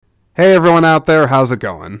Hey everyone out there, how's it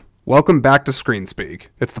going? Welcome back to Screen Speak.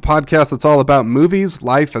 It's the podcast that's all about movies,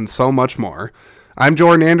 life, and so much more. I'm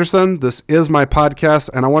Jordan Anderson, this is my podcast,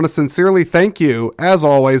 and I want to sincerely thank you, as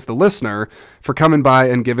always, the listener, for coming by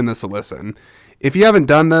and giving this a listen. If you haven't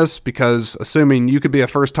done this, because assuming you could be a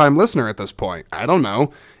first-time listener at this point, I don't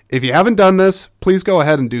know. If you haven't done this, please go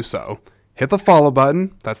ahead and do so. Hit the follow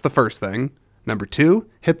button, that's the first thing. Number 2,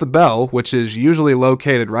 hit the bell, which is usually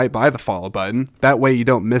located right by the follow button. That way you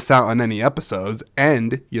don't miss out on any episodes,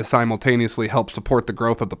 and you simultaneously help support the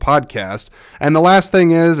growth of the podcast. And the last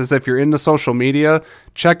thing is if you're into social media,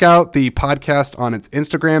 check out the podcast on its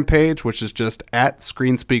Instagram page, which is just at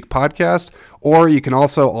ScreenSpeak Podcast, or you can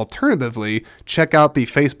also alternatively check out the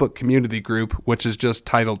Facebook community group, which is just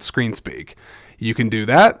titled ScreenSpeak. You can do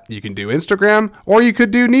that, you can do Instagram, or you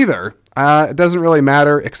could do neither. It doesn't really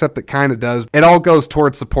matter, except it kind of does. It all goes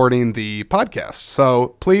towards supporting the podcast.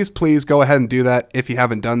 So please go ahead and do that if you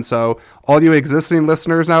haven't done so. All you existing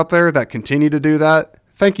listeners out there that continue to do that,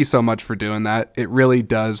 thank you so much for doing that. It really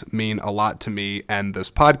does mean a lot to me and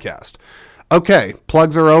this podcast. Okay,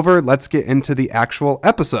 plugs are over. Let's get into the actual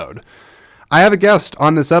episode. I have a guest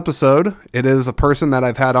on this episode. It is a person that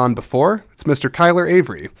I've had on before. It's Mr. Kyler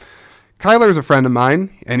Avery. Kyler's a friend of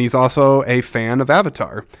mine, and he's also a fan of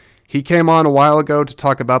Avatar. He came on a while ago to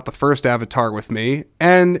talk about the first Avatar with me,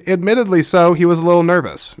 and admittedly so, he was a little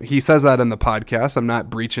nervous. He says that in the podcast. I'm not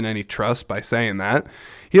breaching any trust by saying that.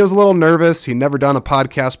 He was a little nervous. He'd never done a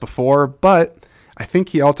podcast before, but I think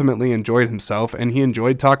he ultimately enjoyed himself, and he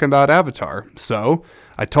enjoyed talking about Avatar. So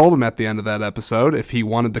I told him at the end of that episode if he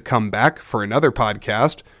wanted to come back for another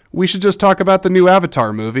podcast, we should just talk about the new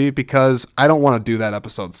Avatar movie, because I don't want to do that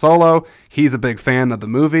episode solo. He's a big fan of the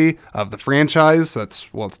movie, of the franchise. It's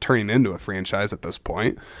turning into a franchise at this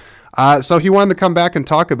point. So he wanted to come back and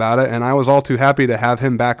talk about it, and I was all too happy to have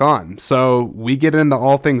him back on. So we get into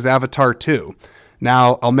all things Avatar 2.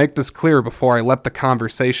 Now, I'll make this clear before I let the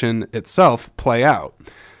conversation itself play out.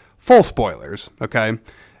 Full spoilers, okay?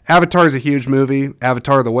 Avatar is a huge movie.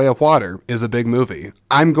 Avatar: The Way of Water is a big movie.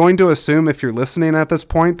 I'm going to assume if you're listening at this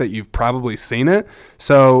point that you've probably seen it.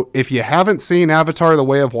 So if you haven't seen Avatar: The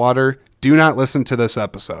Way of Water, do not listen to this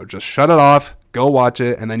episode. Just shut it off, go watch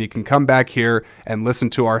it, and then you can come back here and listen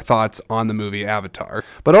to our thoughts on the movie Avatar.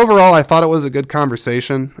 But overall, I thought it was a good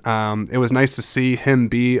conversation. It was nice to see him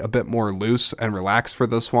be a bit more loose and relaxed for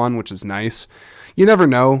this one, which is nice. You never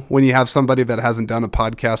know when you have somebody that hasn't done a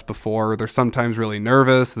podcast before. They're sometimes really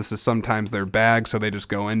nervous. This is sometimes their bag, so they just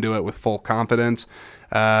go into it with full confidence.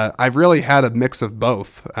 I've really had a mix of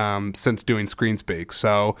both since doing ScreenSpeak,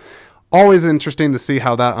 so always interesting to see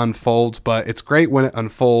how that unfolds, but it's great when it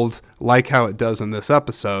unfolds like how it does in this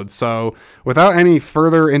episode. So without any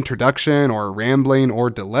further introduction or rambling or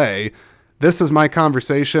delay, this is my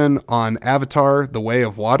conversation on Avatar: The Way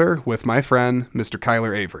of Water with my friend, Mr.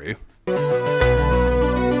 Kyler Avery.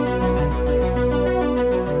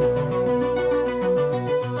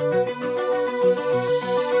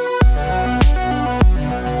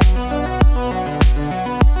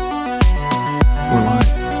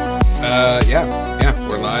 Yeah,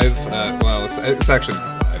 we're live. Well, it's actually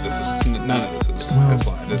not live. This was none of this is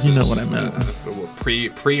live. This you know what I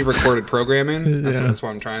meant. Pre-recorded programming. That's what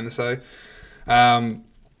I'm trying to say.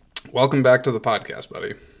 Welcome back to the podcast,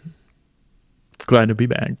 buddy. Glad to be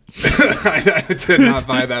back. I did not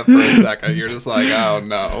buy that for a second. You're just like, oh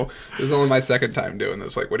no, this is only my second time doing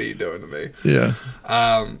this. Like, what are you doing to me? Yeah.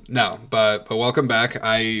 No, but welcome back.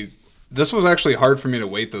 This was actually hard for me to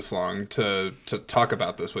wait this long to talk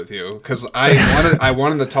about this with you, because I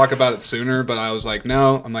wanted to talk about it sooner, but I was like,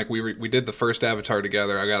 no. I'm like, we did the first Avatar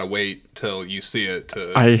together. I gotta wait till you see it.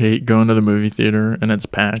 I hate going to the movie theater and it's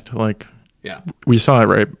packed. Like, yeah, we saw it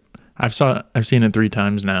right. I've seen it 3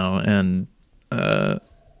 times now, and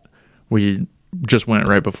we just went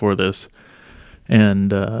right before this,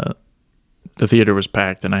 and the theater was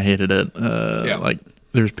packed, and I hated it. Like,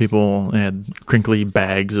 there's people, they had crinkly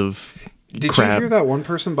bags of crap. You hear that one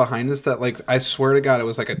person behind us that, like, I swear to God, it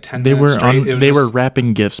was like a 10 they minute were straight. They were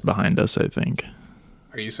wrapping gifts behind us, I think.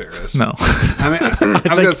 Are you serious? No. I mean,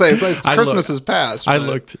 I was going to say, it's like Christmas is past. I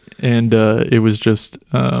looked, and it was just,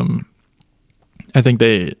 I think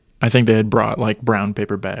they had brought, like, brown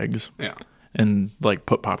paper bags. Yeah. And, like,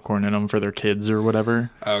 put popcorn in them for their kids or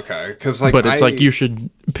whatever. Okay, because, like, but it's like you should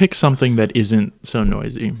pick something that isn't so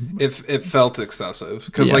noisy. If it felt excessive,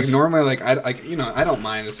 because like normally, like I don't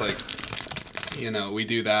mind. It's like, we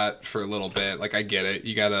do that for a little bit. Like, I get it.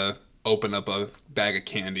 You gotta open up a bag of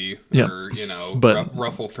candy or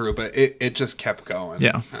ruffle through, but it just kept going.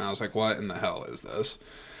 Yeah, and I was like, what in the hell is this?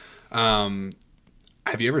 Have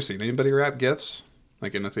you ever seen anybody wrap gifts?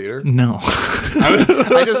 like in a theater? No.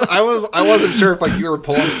 I wasn't sure if like you were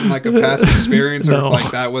pulling from like a past experience or No. if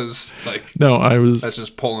like that was like No, I was. that's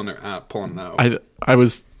just pulling it out, pulling out. I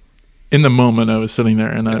was in the moment. I was sitting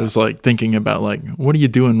there and I was like thinking about like, what are you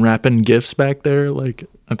doing, wrapping gifts back there? Like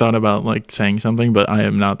I thought about like saying something, but I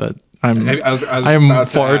am not that. I am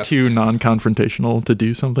far too non-confrontational to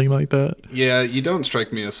do something like that. Yeah, you don't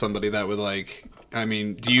strike me as somebody that would like. I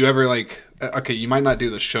mean, do you ever like? Okay, you might not do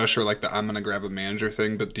the shush or like the I'm gonna grab a manager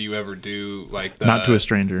thing, but do you ever do like the? Not to a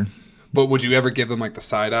stranger. But would you ever give them like the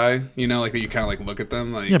side eye? You know, like that you kind of like look at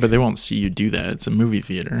them like. Yeah, but they won't see you do that. It's a movie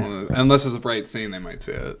theater. Well, unless it's a bright scene, they might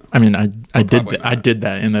see it. I mean, I did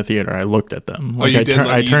that in the theater. I looked at them. Like you did look-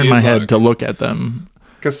 I you turned did my look. head to look at them.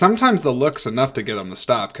 Because sometimes the look's enough to get them to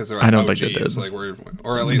stop because they're like, I don't oh, think it geez, did. like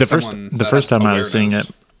or at least The someone first that time has I was seeing it,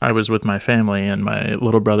 awareness. I was with my family, and my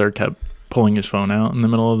little brother kept pulling his phone out in the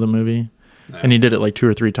middle of the movie, and he did it like 2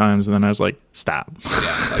 or 3 times, and then I was like, "Stop!"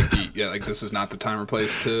 like this is not the time or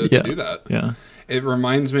place to do that. Yeah. It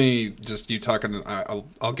reminds me, just you talking.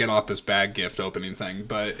 I'll get off this bag gift opening thing,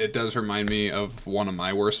 but it does remind me of one of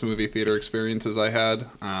my worst movie theater experiences I had.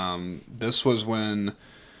 This was when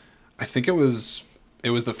I think it was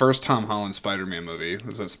the first Tom Holland Spider-Man movie. It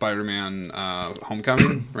was a Spider-Man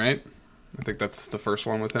Homecoming, right? I think that's the first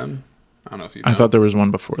one with him. I don't know if you know. I thought there was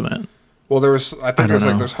one before that. Well, there's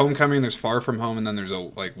know. Homecoming, there's Far From Home, and then there's a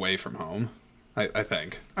like Way From Home. I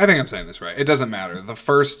think I'm saying this right. It doesn't matter. The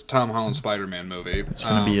first Tom Holland Spider-Man movie. It's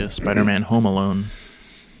gonna be a Spider-Man Home Alone.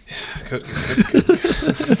 Could.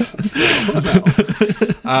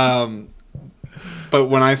 No. But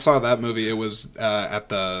when I saw that movie, it was at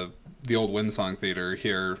the old Windsong Theater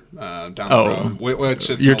here down the road. Which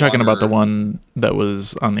it's you're no talking about longer- the one that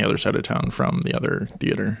was on the other side of town from the other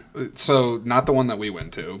theater. So not the one that we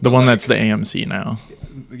went to. The one that's the AMC now.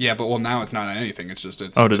 Yeah, but now it's not anything. It's just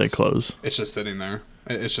Oh, did they close? It's just sitting there.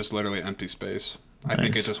 It's just literally empty space. I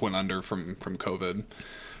think it just went under from COVID.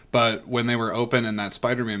 But when they were open and that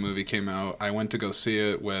Spider-Man movie came out, I went to go see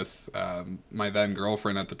it with my then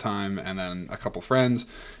girlfriend at the time and then a couple friends.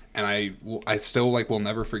 And I still like will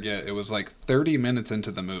never forget. It was like 30 minutes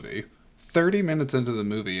into the movie. 30 minutes into the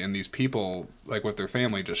movie, and these people like with their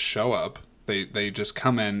family just show up. They just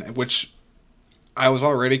come in, which I was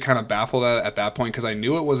already kind of baffled at that point because I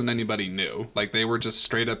knew it wasn't anybody new. Like they were just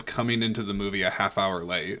straight up coming into the movie a half hour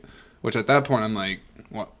late. Which at that point I'm like,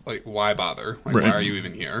 what? Like why bother? Like Right. why are you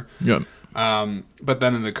even here? Yep. But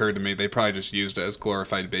then it occurred to me they probably just used it as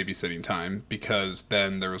glorified babysitting time because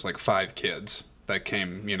then there was like 5 kids that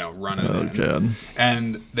came, running in. God.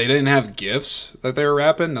 And they didn't have gifts that they were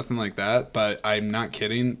wrapping, nothing like that. But I'm not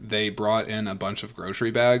kidding. They brought in a bunch of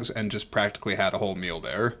grocery bags and just practically had a whole meal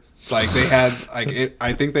there. Like they had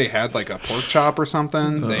I think they had like a pork chop or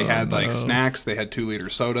something. They had like snacks. They had 2-liter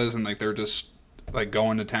sodas, and like they're just like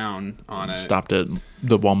going to town on it. Stopped at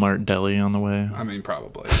the Walmart deli on the way. I mean,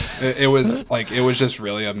 probably. It was just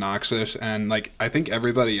really obnoxious, and like I think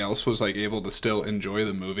everybody else was like able to still enjoy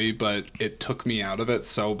the movie, but it took me out of it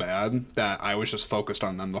so bad that I was just focused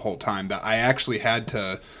on them the whole time that I actually had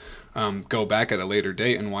to go back at a later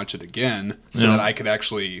date and watch it again so that I could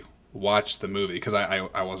actually watch the movie because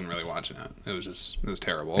I wasn't really watching it. It was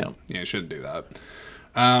terrible. Yeah, you shouldn't do that.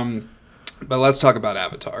 But let's talk about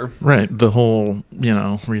Avatar. Right. The whole,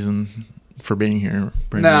 reason for being here.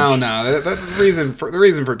 No. The reason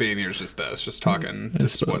for being here is just this. Just talking.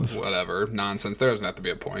 Just whatever. Nonsense. There doesn't have to be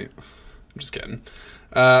a point. I'm just kidding.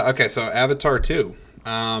 Okay, so Avatar 2.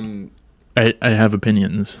 I have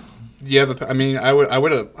opinions. You have I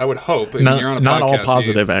would hope. Not, you're on a not all podcast,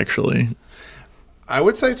 positive, actually. I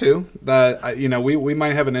would say, too, that, we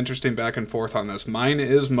might have an interesting back and forth on this. Mine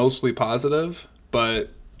is mostly positive, but...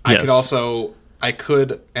 Yes. I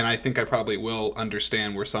could, and I think I probably will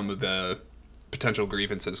understand where some of the potential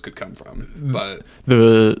grievances could come from. But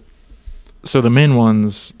so the main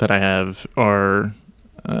ones that I have are,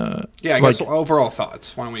 I guess overall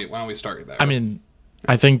thoughts. Why don't we start there? I mean,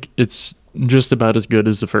 I think it's just about as good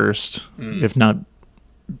as the first, if not.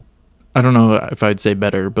 I don't know if I'd say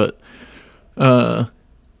better, but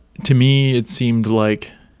to me, it seemed like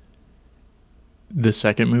the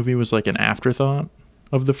second movie was like an afterthought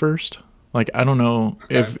of the first. Like I don't know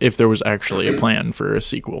if there was actually a plan for a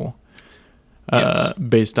sequel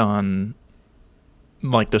based on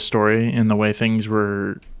like the story and the way things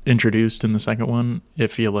were introduced in the second one. I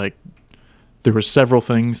feel like there were several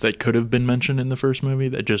things that could have been mentioned in the first movie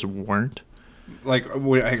that just weren't. Like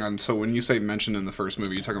wait, hang on, so when you say mentioned in the first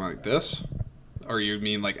movie, you talking about like this, or you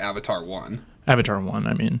mean like Avatar 1? Avatar 1,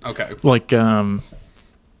 I mean. Okay. Like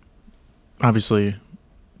obviously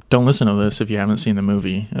don't listen to this if you haven't seen the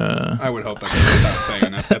movie. I would hope that they're not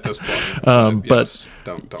saying it at this point. But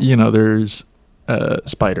don't. You know, there's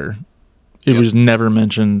Spider. It was never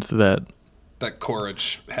mentioned that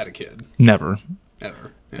Quaritch had a kid. Never.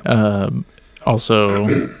 Ever. Yeah. Also,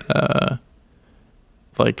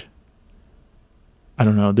 like, I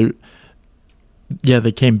don't know.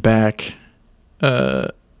 They came back.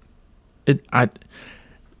 There's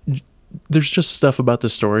just stuff about the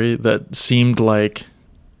story that seemed like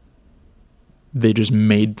they just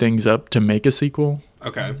made things up to make a sequel.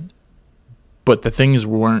 Okay. But the things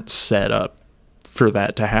weren't set up for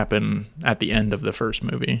that to happen at the end of the first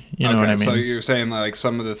movie. You know what I mean? So you're saying like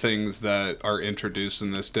some of the things that are introduced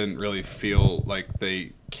in this didn't really feel like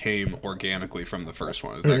they came organically from the first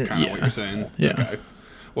one. Is that kind of what you're saying? Yeah. Okay.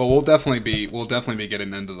 Well, we'll definitely be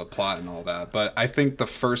getting into the plot and all that. But I think the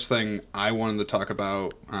first thing I wanted to talk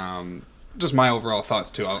about, just my overall thoughts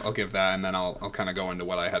too. I'll give that, and then I'll kind of go into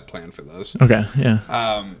what I had planned for those. Okay.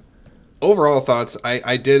 Yeah. Overall thoughts,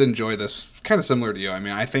 I did enjoy this, kind of similar to you. I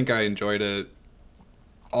mean, I think I enjoyed it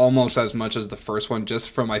almost as much as the first one, just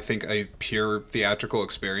from, I think, a pure theatrical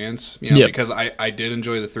experience, because I did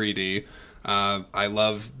enjoy the 3D. I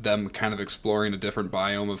love them kind of exploring a different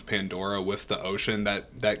biome of Pandora with the ocean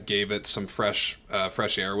that gave it some fresh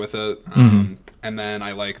air with it. And then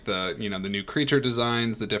I like the new creature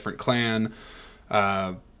designs, the different clan.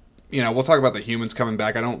 We'll talk about the humans coming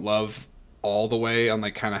back. I don't love all the way on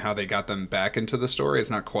like kind of how they got them back into the story. It's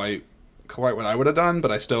not quite what I would have done, but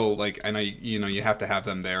I still like, I know, you have to have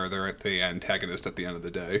them there. They're the antagonist at the end of the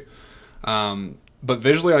day. But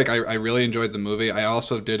visually, like, I really enjoyed the movie. I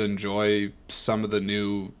also did enjoy some of the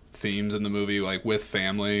new themes in the movie, like with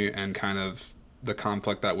family and kind of the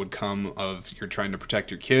conflict that would come of you're trying to protect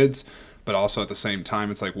your kids, but also at the same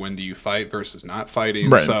time, it's like, when do you fight versus not fighting?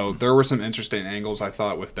 Right. So there were some interesting angles, I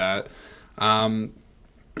thought, with that. And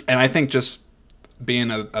I think just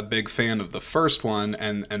being a big fan of the first one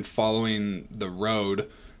and following the road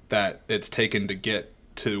that it's taken to get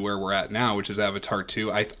to where we're at now, which is Avatar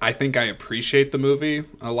 2, I think I appreciate the movie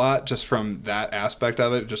a lot just from that aspect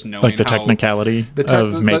of it, just knowing like the technicality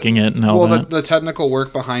of making it and all that. The technical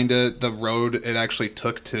work behind it, the road it actually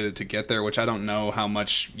took to get there, which I don't know how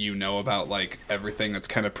much you know about like everything that's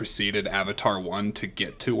kind of preceded Avatar 1 to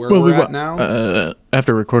get to where we're at now.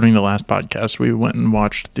 After recording the last podcast, we went and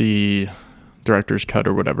watched the director's cut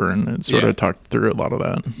or whatever, and it sort of talked through a lot of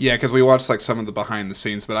that. Yeah, because we watched like some of the behind the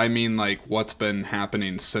scenes, but I mean like what's been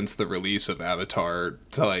happening since the release of Avatar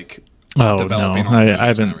to like developing all the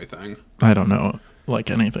movies and everything. I don't know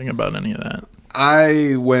like anything about any of that.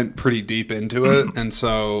 I went pretty deep into it, and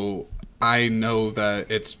so I know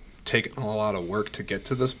that it's taken a lot of work to get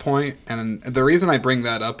to this point. And the reason I bring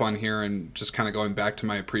that up on here and just kind of going back to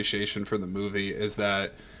my appreciation for the movie is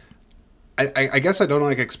that I guess I don't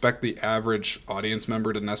like expect the average audience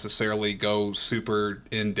member to necessarily go super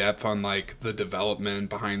in depth on like the development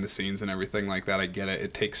behind the scenes and everything like that. I get it.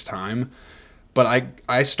 It takes time. But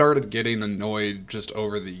I started getting annoyed just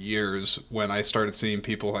over the years when I started seeing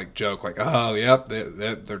people like joke like, oh, yep,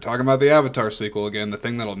 they're talking about the Avatar sequel again, the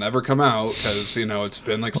thing that'll never come out because, it's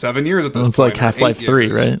been like 7 years at this point. It's like Half-Life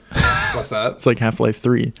 3, right? What's that? It's like Half-Life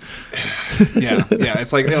 3. Yeah.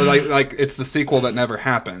 It's like it's the sequel that never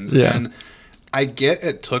happened. Yeah. And I get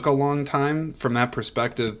it took a long time from that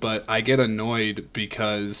perspective, but I get annoyed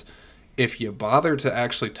because if you bother to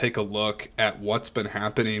actually take a look at what's been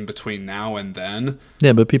happening between now and then.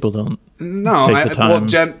 Yeah, but people don't. No, take the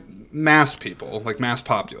time. Mass people, like mass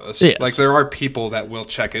populace. Yes. Like there are people that will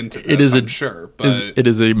check into this, I'm sure. But it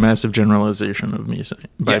is a massive generalization of me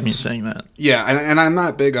saying that. Yeah, and I'm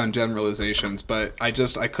not big on generalizations, but I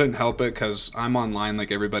couldn't help it because I'm online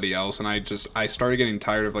like everybody else, and I started getting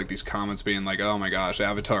tired of like these comments being like, oh my gosh,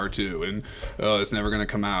 Avatar 2, and oh, it's never going to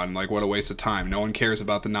come out, and like what a waste of time. No one cares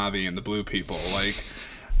about the Na'vi and the blue people. Like,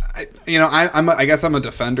 I guess I'm a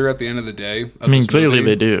defender at the end of the day. I mean, clearly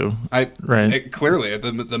they do. Clearly,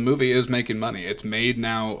 the movie is making money. It's made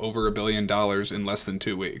now over $1 billion in less than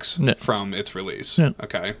 2 weeks from its release. Yeah.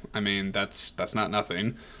 Okay, I mean that's not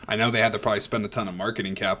nothing. I know they had to probably spend a ton of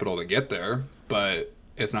marketing capital to get there, but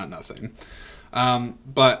it's not nothing.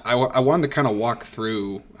 But I wanted to kind of walk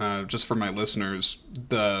through, just for my listeners,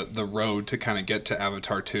 the road to kind of get to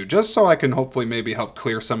Avatar 2, just so I can hopefully maybe help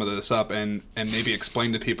clear some of this up and maybe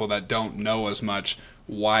explain to people that don't know as much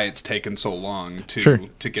why it's taken so long to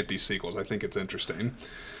get these sequels. I think it's interesting.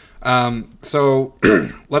 So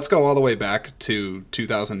let's go all the way back to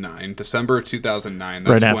 2009, December of 2009.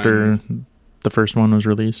 That's right after the first one was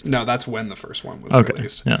released? No, that's when the first one was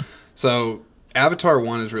released. Yeah. So Avatar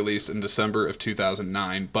 1 is released in December of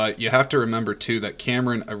 2009, but you have to remember, too, that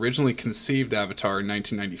Cameron originally conceived Avatar in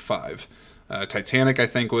 1995. Titanic, I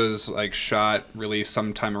think, was like shot, released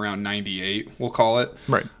sometime around 98, we'll call it.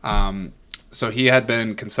 Right. So he had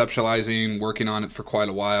been conceptualizing, working on it for quite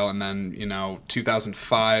a while, and then,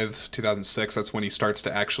 2005, 2006, that's when he starts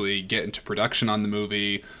to actually get into production on the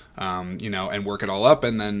movie, and work it all up.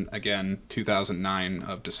 And then, again, 2009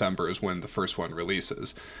 of December is when the first one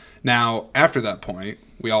releases. Now, after that point,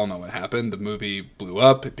 we all know what happened. The movie blew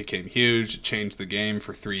up. It became huge. It changed the game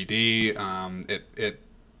for 3D.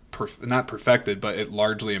 Not perfected, but it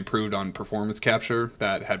largely improved on performance capture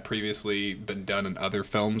that had previously been done in other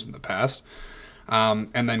films in the past.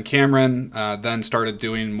 And then Cameron then started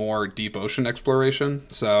doing more deep ocean exploration.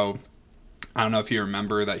 So I don't know if you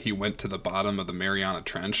remember that he went to the bottom of the Mariana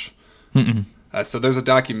Trench. So there's a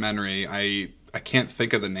documentary. I can't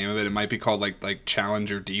think of the name of it. It might be called like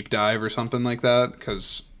Challenger Deep Dive or something like that,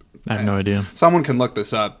 because I have no idea. Someone can look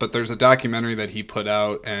this up, but there's a documentary that he put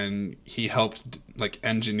out, and he helped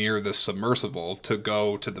engineer this submersible to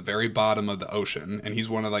go to the very bottom of the ocean. And he's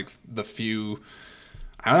one of the few.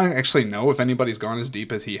 I don't actually know if anybody's gone as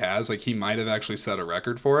deep as he has. He might have actually set a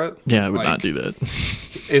record for it. Yeah, I would not do that.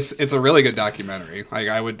 It's a really good documentary.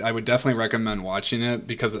 I would definitely recommend watching it,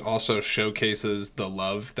 because it also showcases the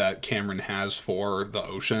love that Cameron has for the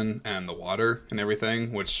ocean and the water and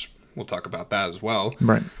everything, which we'll talk about that as well.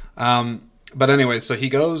 Right. But anyway, so he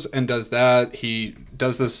goes and does that. He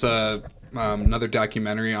does this another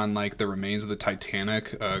documentary on the remains of the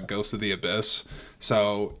Titanic, Ghosts of the Abyss.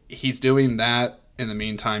 So he's doing that in the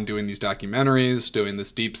meantime, doing these documentaries, doing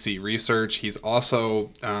this deep sea research. He's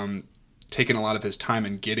also taken a lot of his time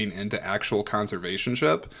in getting into actual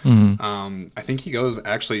conservationship. I think he goes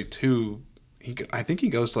actually to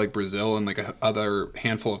Brazil and other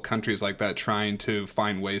handful of countries like that, trying to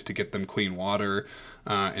find ways to get them clean water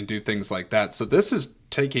and do things like that. So this is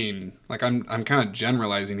taking, I'm kind of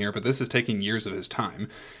generalizing here, but this is taking years of his time.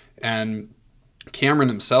 And Cameron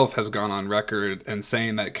himself has gone on record and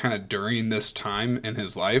saying that kind of during this time in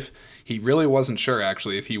his life, he really wasn't sure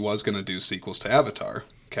actually if he was going to do sequels to Avatar.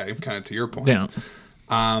 Okay, kind of to your point. Yeah.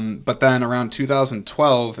 But then around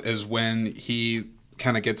 2012 is when he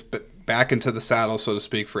kind of gets back into the saddle, so to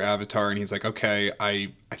speak, for Avatar, and he's like, okay,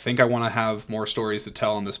 I think I want to have more stories to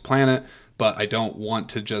tell on this planet, but I don't want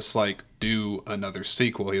to just do another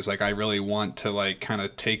sequel. He's like, I really want to kind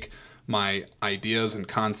of take my ideas and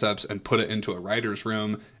concepts and put it into a writer's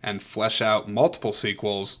room and flesh out multiple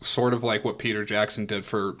sequels, sort of like what Peter Jackson did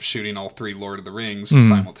for shooting all 3 Lord of the Rings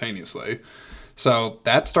simultaneously. So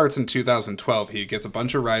that starts in 2012. He gets a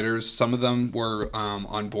bunch of writers. Some of them were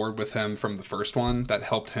on board with him from the first one that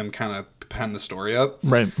helped him kind of pen the story up.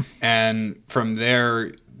 Right. And from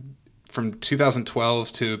there, from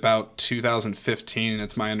 2012 to about 2015,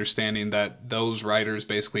 it's my understanding that those writers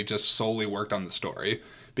basically just solely worked on the story,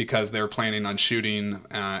 because they were planning on shooting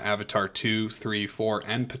Avatar 2, 3, 4,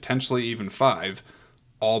 and potentially even 5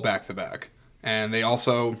 all back to back. And they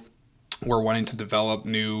also were wanting to develop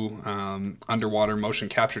new underwater motion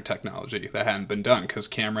capture technology that hadn't been done, because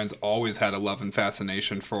Cameron's always had a love and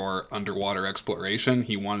fascination for underwater exploration.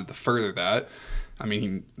 He wanted to further that. I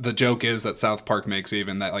mean, the joke is that South Park makes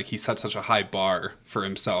even that he set such a high bar for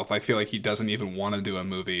himself. I feel like he doesn't even want to do a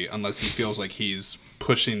movie unless he feels like he's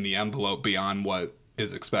pushing the envelope beyond what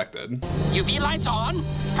is expected. UV lights on.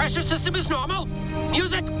 Pressure system is normal.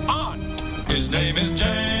 Music on. His name is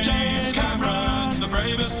James Cameron, the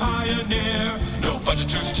bravest pioneer. No budget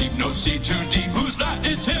too steep, no sea too deep. Who's that?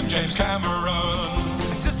 It's him, James Cameron.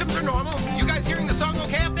 Systems are normal. You guys hearing the song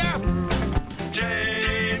okay up there?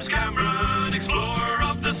 James Cameron, explorer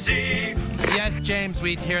of the sea. Yes, James,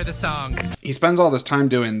 we'd hear the song. He spends all this time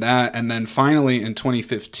doing that, and then finally in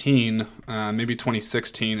 2015, maybe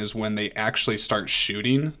 2016, is when they actually start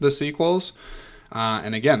shooting the sequels.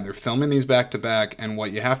 And again, they're filming these back to back, and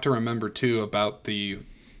what you have to remember too about the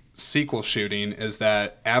sequel shooting is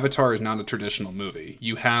that Avatar is not a traditional movie.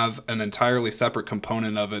 You have an entirely separate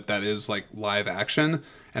component of it that is live action,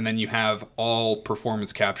 and then you have all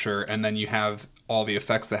performance capture, and then you have all the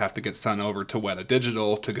effects that have to get sent over to Weta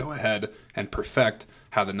Digital to go ahead and perfect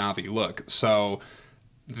how the Na'vi look. So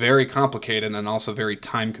very complicated and also very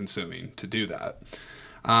time consuming to do that.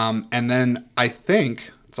 And then I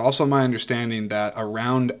think it's also my understanding that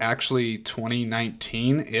around actually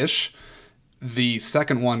 2019-ish, the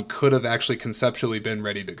second one could have actually conceptually been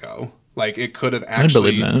ready to go. It could have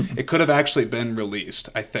actually been released,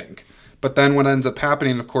 I think. But then what ends up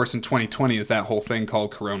happening, of course, in 2020 is that whole thing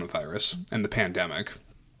called coronavirus and the pandemic.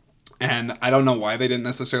 And I don't know why they didn't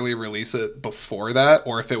necessarily release it before that,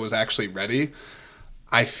 or if it was actually ready.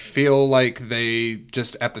 I feel like they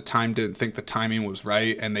just at the time didn't think the timing was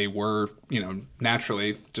right, and they were,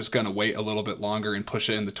 naturally just going to wait a little bit longer and push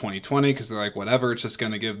it into 2020 because they're like, whatever, it's just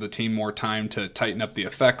going to give the team more time to tighten up the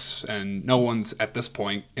effects, and no one's at this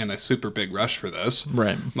point in a super big rush for this.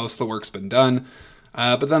 Right. Most of the work's been done.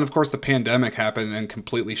 But then, of course, the pandemic happened and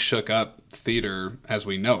completely shook up theater as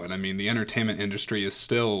we know it. I mean, the entertainment industry is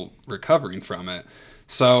still recovering from it.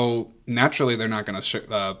 So naturally, they're not going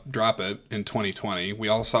to drop it in 2020. We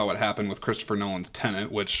all saw what happened with Christopher Nolan's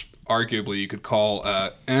Tenet, which arguably you could call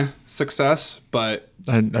success, but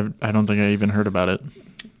I don't think I even heard about it.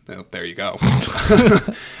 There you go.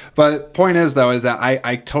 But point is, though, is that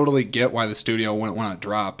I totally get why the studio wouldn't want to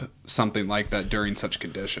drop something like that during such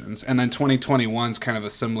conditions. And then 2021 is kind of a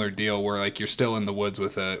similar deal where, like, you're still in the woods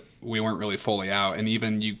with it. We weren't really fully out. And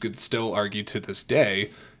even you could still argue to this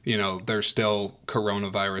day, there's still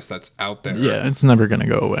coronavirus that's out there. Yeah, it's never going to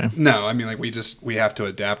go away. No, I mean, like, we have to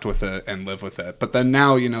adapt with it and live with it. But then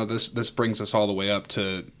now, this brings us all the way up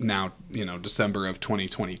to now, December of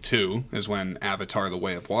 2022 is when Avatar: The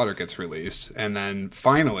Way of Water gets released. And then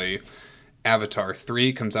finally, Avatar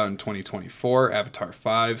 3 comes out in 2024. Avatar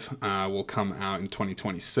 5 will come out in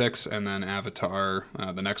 2026. And then Avatar,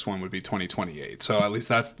 the next one would be 2028. So at least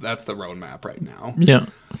that's the roadmap right now. Yeah.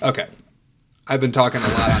 Okay. I've been talking a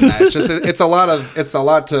lot on that. It's just it's a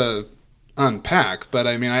lot to unpack, but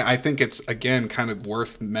I mean I think it's again kind of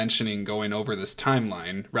worth mentioning going over this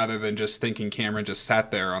timeline rather than just thinking Cameron just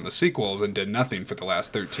sat there on the sequels and did nothing for the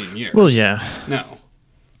last 13 years. Well, yeah. No.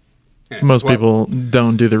 Yeah, Most people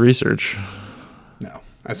don't do the research. No,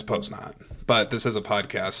 I suppose not. But this is a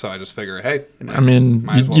podcast, so I just figure, hey, I mean,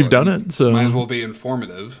 you've done it, so might as well be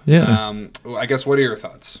informative. Yeah. I guess, what are your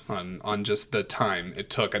thoughts on just the time it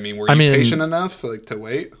took? I mean, were you patient enough to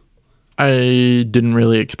wait? I didn't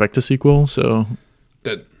really expect a sequel, so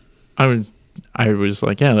I was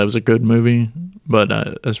like, yeah, that was a good movie.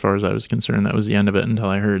 But as far as I was concerned, that was the end of it until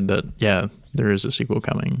I heard that, yeah, there is a sequel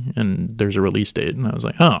coming and there's a release date, and I was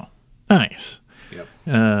like, oh, nice. Yep.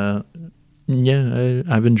 Yeah,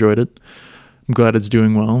 I've enjoyed it. I'm glad it's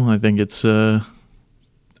doing well. I think it's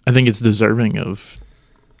deserving of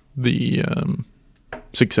the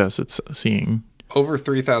success it's seeing. Over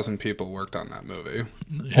 3,000 people worked on that movie,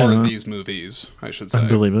 or these movies, I should say. I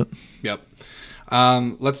believe it. Yep.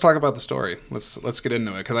 Let's talk about the story. Let's get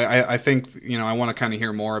into it, because I think I want to kind of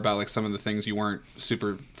hear more about like some of the things you weren't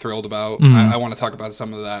super thrilled about. Mm-hmm. I want to talk about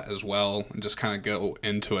some of that as well and just kind of go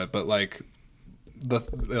into it. But like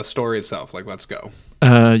the story itself, like, let's go.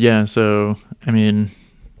 Yeah. So I mean,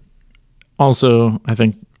 also I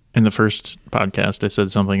think in the first podcast I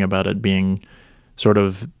said something about it being sort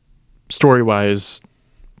of story-wise,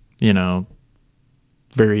 very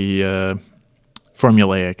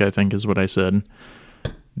formulaic, I think is what I said.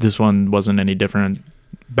 This one wasn't any different.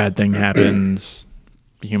 Bad thing happens.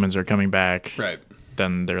 Humans are coming back. Right.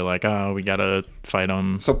 Then they're like, oh, we got to fight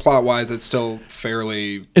them. So plot-wise, it's still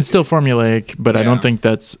fairly... It's still formulaic, but yeah. I don't think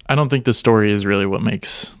the story is really what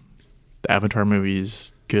makes the Avatar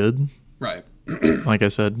movies good. Right. Like I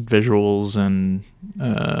said, visuals and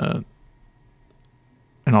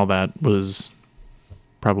all that was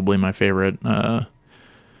probably my favorite.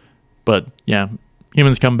 But yeah,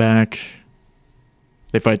 humans come back.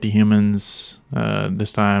 They fight the humans.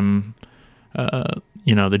 This time,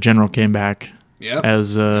 the general came back. Yeah.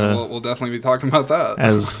 As we'll definitely be talking about that.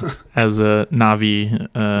 as a Na'vi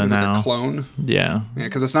is now. It a clone? Yeah. Yeah,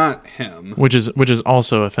 because it's not him. Which is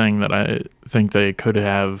also a thing that I think they could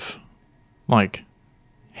have like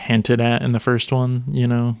hinted at in the first one.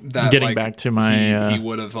 That, getting like, back to my he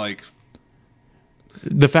would have like.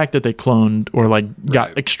 The fact that they cloned or got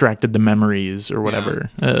Right. extracted the memories or whatever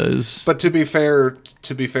is. But to be fair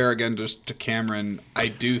again, just to Cameron, I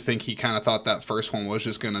do think he kind of thought that first one was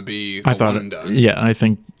just going to be one and done. Yeah, I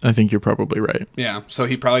think you're probably right. Yeah, so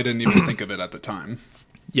he probably didn't even think of it at the time.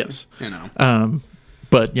 Yes.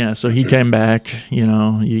 But yeah, so he came back.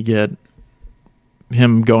 You get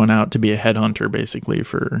him going out to be a headhunter basically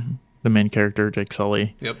for the main character, Jake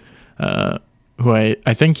Sully. Yep. Who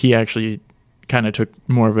I think he actually kind of took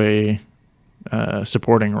more of a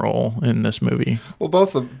supporting role in this movie. Well,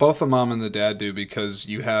 both the mom and the dad do, because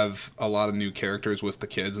you have a lot of new characters with the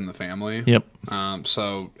kids and the family. Yep.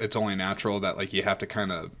 So it's only natural that like you have to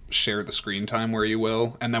kind of share the screen time where you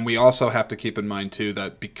will. And then we also have to keep in mind too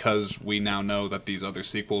that because we now know that these other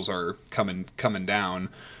sequels are coming down,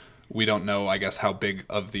 we don't know, I guess, how big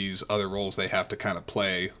of these other roles they have to kind of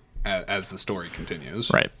play as the story continues.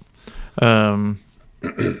 Right.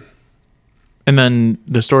 And then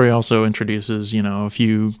the story also introduces, a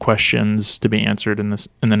few questions to be answered in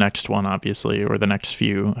the next one, obviously, or the next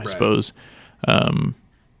few, I suppose.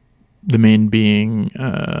 the main being,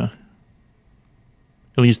 at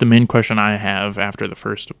least the main question I have after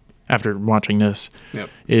watching this Yep.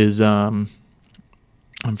 is, I'm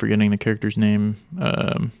forgetting the character's name.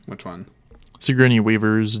 Which one? Sigourney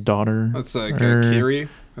Weaver's daughter. That's Kiri.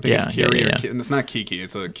 I think it's Kiri. Yeah. And it's not Kiki.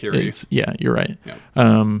 It's a Kiri. You're right.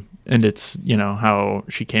 Yeah. And it's, how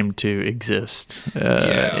she came to exist,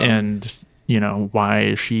 and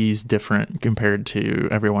why she's different compared to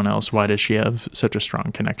everyone else. Why does she have such a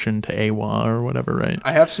strong connection to Awa or whatever? Right.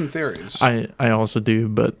 I have some theories. I also do,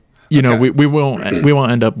 but we won't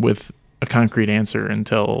end up with a concrete answer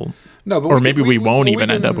until. No, but maybe we won't even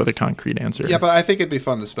end up with a concrete answer. Yeah, but I think it'd be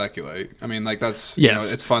fun to speculate. I mean, like that's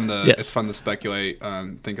it's fun to speculate.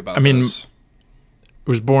 Think about. I mean, it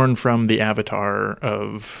was born from the avatar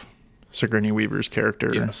of Sigourney Weaver's character.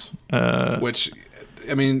 Yes. Which,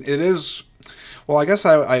 I mean, it is. Well, I guess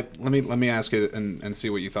I let me ask it and see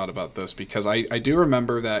what you thought about this, because I do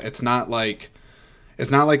remember that it's not like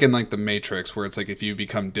in like the Matrix where it's like if you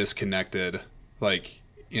become disconnected, like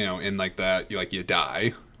in like that you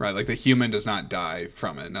die. Right, like the human does not die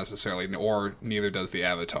from it necessarily, or neither does the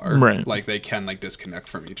avatar. Right, like they can like disconnect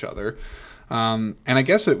from each other, and I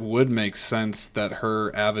guess it would make sense that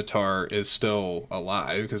her avatar is still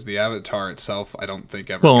alive, because the avatar itself, I don't think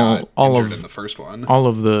ever got injured in the first one. All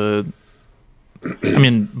of the, I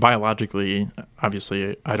mean, biologically,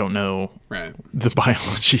 obviously, I don't know the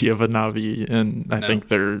biology of a Na'vi, and I think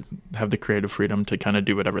they have the creative freedom to kind of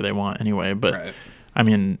do whatever they want anyway. But I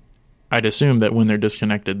mean, I'd assume that when they're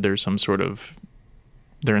disconnected, they're in some sort of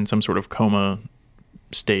coma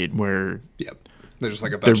state where they're just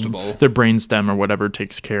like a vegetable. Their brainstem or whatever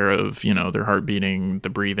takes care of their heart beating, the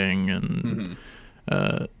breathing, and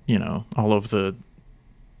all of the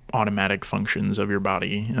automatic functions of your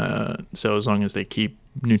body. So as long as they keep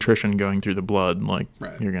nutrition going through the blood,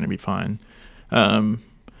 you're going to be fine. But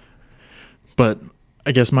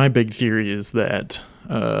I guess my big theory is that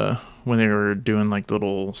when they were doing like the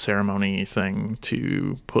little ceremony thing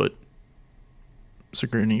to put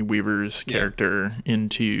Sigourney Weaver's character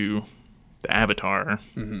into the avatar,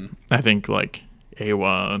 I think like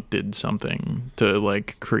Awa did something to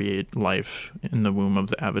like create life in the womb of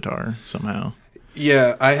the avatar somehow.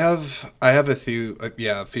 Yeah, I have a few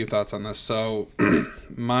thoughts on this. So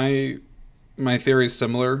my theory is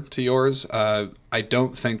similar to yours. I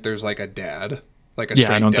don't think there's like a dad. Like a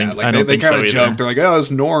straight dad. Like they kind of joke. They're like, "Oh,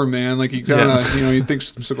 it's Norm, man. Like he kind of, he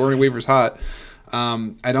thinks Sigourney Weaver's hot."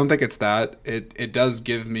 I don't think it's that. It does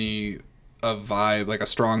give me a vibe, like a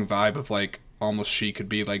strong vibe of like almost she could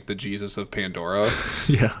be like the Jesus of Pandora.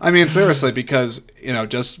 Yeah. I mean, seriously, because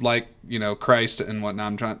just like Christ and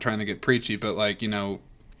whatnot. I'm trying to get preachy, but like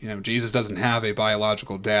Jesus doesn't have a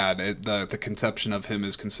biological dad. The conception of him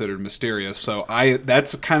is considered mysterious. So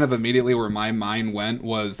that's kind of immediately where my mind went,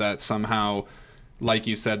 was that somehow, like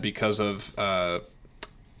you said, because of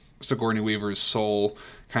Sigourney Weaver's soul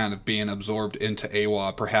kind of being absorbed into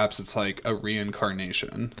Awa, perhaps it's like a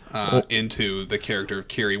reincarnation into the character of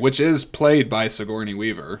Kiri, which is played by Sigourney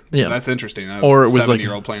Weaver. Yeah, so that's interesting. Or it was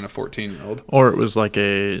 7-year-old playing a 14-year-old. Or it was like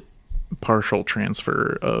a partial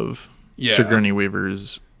transfer of Sigourney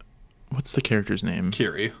Weaver's. What's the character's name?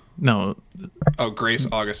 Kiri. No. Oh, Grace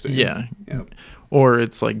Augustine. Yeah. Yep. Or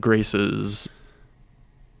it's like Grace's.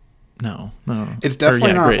 No. It's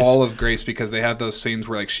definitely not Grace. All of Grace, because they have those scenes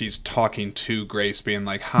where like she's talking to Grace, being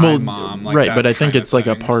like, "Hi, Mom." Like, right, but I think it's like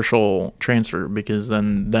a partial transfer, because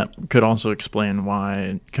then that could also explain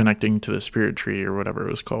why connecting to the spirit tree or whatever it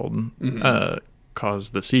was called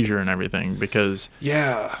caused the seizure and everything. Because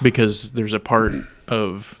there's a part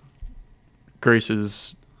of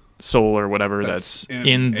Grace's soul or whatever that's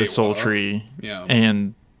in the soul tree,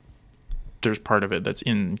 and there's part of it that's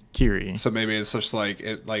in Kiri. So maybe it's just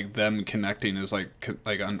like them connecting is like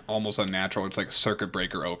almost unnatural. It's like circuit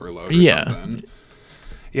breaker overload or something.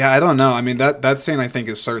 Yeah, I don't know. I mean, that scene I think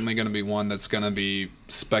is certainly going to be one that's going to be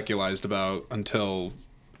speculized about until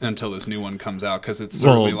this new one comes out, because it's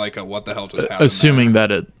certainly like a what the hell just happened. Assuming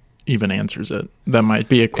that it even answers it, that might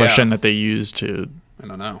be a question that they use to. I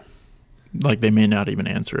don't know. Like they may not even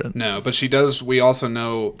answer it. No, but she does. We also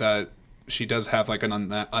know that she does have like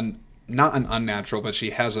not an unnatural, but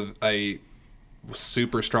she has a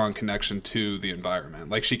super strong connection to the environment.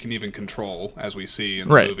 Like she can even control, as we see in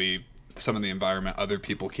the movie, some of the environment. Other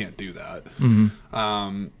people can't do that.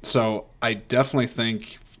 Mm-hmm. So I definitely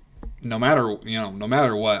think, no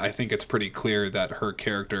matter what, I think it's pretty clear that her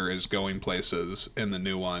character is going places in the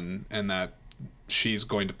new one, and that she's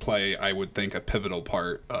going to play, I would think, a pivotal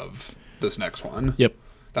part of this next one. Yep,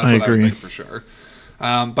 that's what I would think for sure.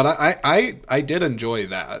 But I did enjoy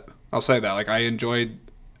that. I'll say that. Like I enjoyed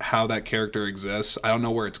how that character exists. I don't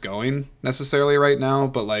know where it's going necessarily right now,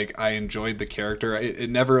 but like I enjoyed the character. It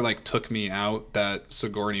never like took me out that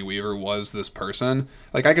Sigourney Weaver was this person.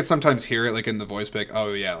 Like I could sometimes hear it like in the voice, like,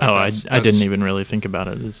 oh yeah. Like, I didn't even really think about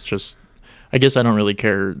it. It's just, I guess I don't really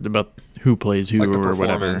care about who plays who like the or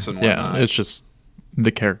whatever. performance and whatnot. Yeah, it's just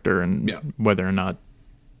the character and whether or not,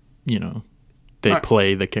 you know, they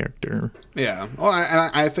play the character. Yeah. Well,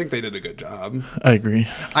 I think they did a good job. I agree.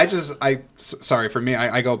 Sorry, for me,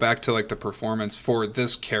 I go back to like the performance for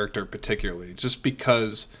this character particularly, just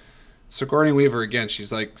because Sigourney Weaver, again,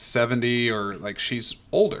 she's like 70 or like she's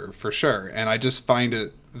older for sure. And I just find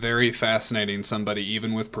it very fascinating somebody,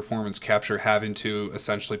 even with performance capture, having to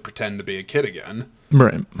essentially pretend to be a kid again.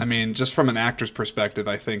 Right. I mean, just from an actor's perspective,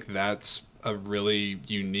 I think that's a really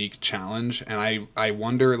unique challenge, and I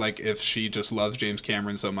wonder like if she just loves James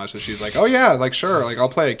Cameron so much that she's like, oh yeah, like sure, like I'll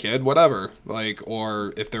play a kid, whatever, like,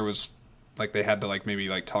 or if there was like they had to like maybe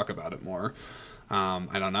like talk about it more. I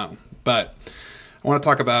don't know, but I want to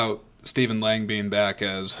talk about Stephen Lang being back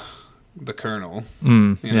as the Colonel,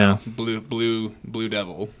 Blue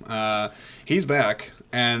Devil. He's back,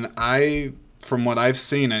 and from what I've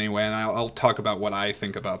seen anyway, and I'll talk about what I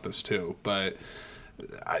think about this too, but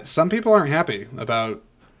some people aren't happy about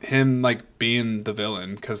him like being the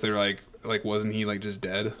villain because they're like wasn't he like just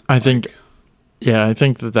dead? I think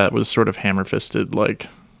that was sort of hammer-fisted. Like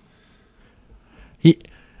he,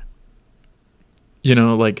 you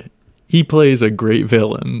know, like he plays a great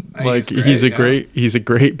villain. Like he's a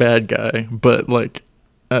great bad guy. But like,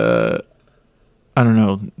 I don't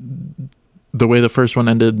know, the way the first one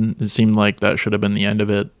ended, it seemed like that should have been the end of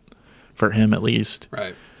it for him at least.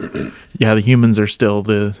 Right. Yeah, the humans are still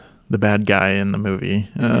the bad guy in the movie.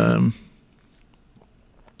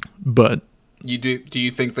 But do you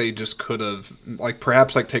think they just could have like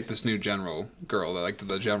perhaps like take this new general girl, like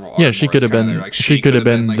the general? Yeah, she could have been. Like, she could have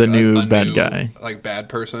been like the new bad guy, like bad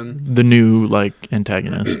person, the new like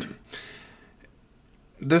antagonist.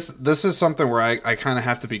 This is something where I kind of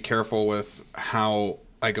have to be careful with how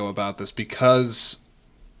I go about this because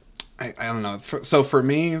I don't know. So for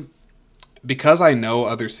me, because I know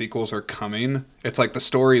other sequels are coming, it's like the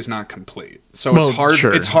story is not complete. So it's hard.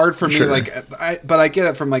 Sure, it's hard for me. Like, but I get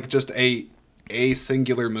it from like just a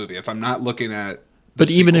singular movie. If I'm not looking at, but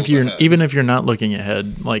even if you're not looking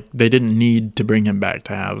ahead, like they didn't need to bring him back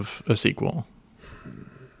to have a sequel.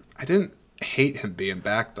 I didn't hate him being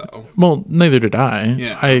back though. Well, neither did I.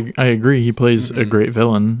 Yeah, I agree. He plays a great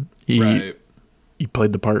villain. He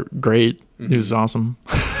played the part great. He was awesome.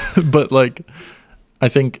 But like, I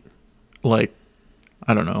think. Like,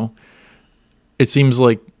 I don't know. It seems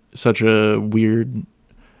like such a weird.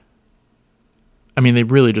 I mean, they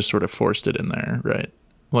really just sort of forced it in there, right?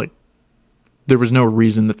 Like, there was no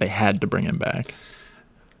reason that they had to bring him back.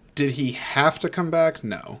 Did he have to come back?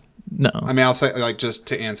 No. I mean, I'll say like just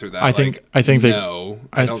to answer that. I think no.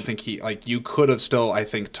 I don't think he like you could have still I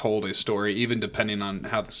think told a story even depending on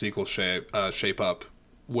how the sequel shape up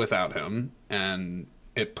without him, and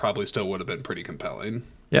it probably still would have been pretty compelling.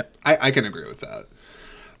 Yeah, I can agree with that.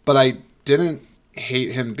 But I didn't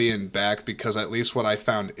hate him being back because at least what I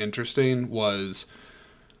found interesting was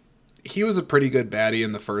he was a pretty good baddie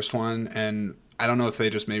in the first one, and I don't know if they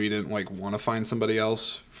just maybe didn't like want to find somebody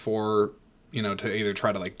else for, you know, to either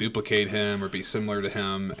try to like duplicate him or be similar to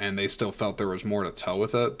him, and they still felt there was more to tell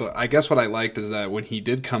with it. But I guess what I liked is that when he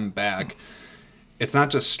did come back, it's not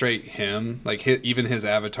just straight him. Like even his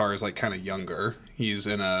avatar is like kind of younger. He's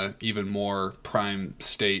in a even more prime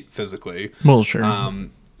state physically. Well, sure.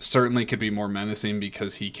 Certainly could be more menacing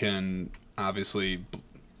because he can obviously.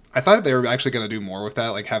 I thought they were actually going to do more with that,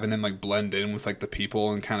 like having him like blend in with like the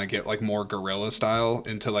people and kind of get like more guerrilla style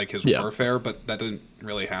into like his warfare, but that didn't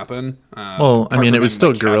really happen. Well, I mean, it was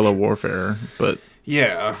still guerrilla warfare, but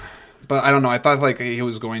yeah. But I don't know. I thought like he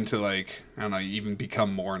was going to like I don't know even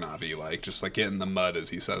become more Na'vi, like just like get in the mud as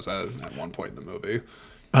he says that at one point in the movie.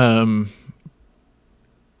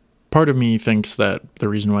 Part of me thinks that the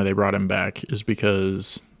reason why they brought him back is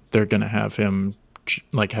because they're going to have him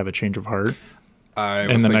like have a change of heart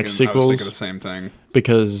next sequels. I was thinking the same thing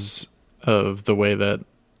because of the way that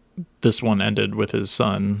this one ended with his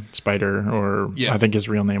son Spider, or I think his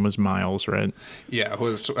real name was Miles, right? Yeah,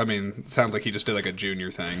 I mean, it sounds like he just did like a junior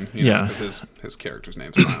thing, because his character's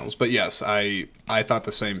name's Miles. But yes, I thought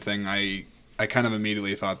the same thing. I kind of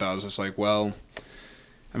immediately thought that. I was just like, well,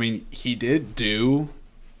 I mean, he did do.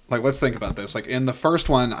 Like, let's think about this. Like, in the first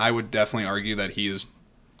one, I would definitely argue that he is,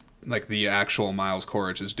 like, the actual Miles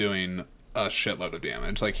Quaritch is doing a shitload of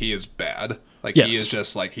damage. Like, he is bad. Like, he is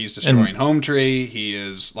just, like, he's destroying Home Tree. He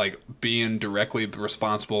is, like, being directly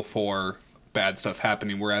responsible for bad stuff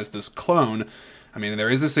happening. Whereas this clone, I mean, there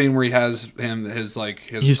is a scene where he has his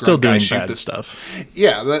He's still grunt guy doing shoot bad the- stuff.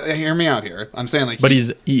 Yeah, but hear me out here. I'm saying But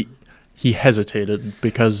he hesitated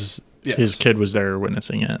because Yes. his kid was there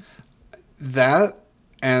witnessing it. that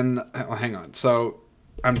and hang on. So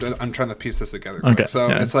I'm trying to piece this together. Quick. Okay, So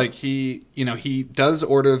yeah. it's like he does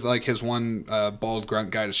order like his one bald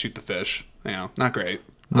grunt guy to shoot the fish. Not great.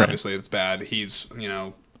 Right. Obviously, it's bad. He's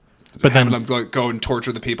But having then- them go and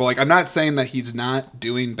torture the people. Like, I'm not saying that he's not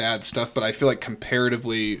doing bad stuff, but I feel like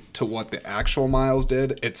comparatively to what the actual Miles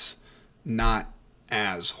did, it's not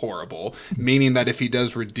as horrible. Meaning that if he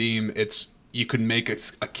does redeem, you could make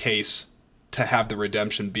a case to have the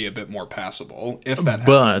redemption be a bit more passable if that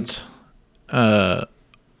happens. But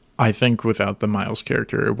I think without the Miles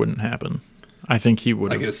character, it wouldn't happen. I think he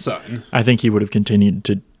would Like have. his son. I think he would have continued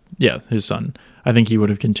to. Yeah, his son. I think he would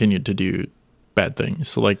have continued to do bad things.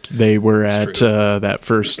 So, like they were It's at true.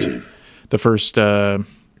 the first. Oh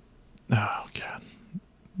God,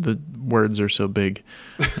 the words are so big,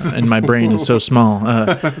 and my brain is so small.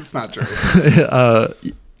 It's not true.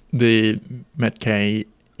 The Metcaina.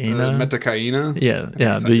 Metakaina? Yeah, think yeah.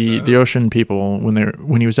 that's how you say The it. ocean people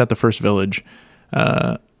when he was at the first village,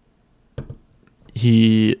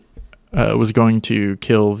 he was going to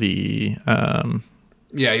kill the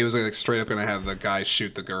Yeah, he was like straight up going to have the guy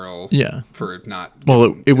shoot the girl yeah. for not. Well,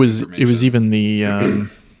 giving it was information. even the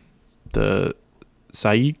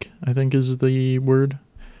Saik, I think is the word.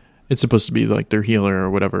 It's supposed to be like their healer or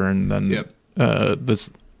whatever, and then Yep.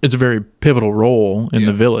 it's a very pivotal role in the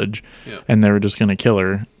Yep. village, Yep. and they were just going to kill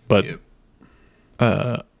her, but. Yep.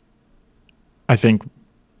 I think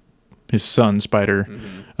his son Spider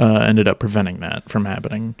Mm-hmm. ended up preventing that from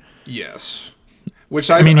happening. Yes. Which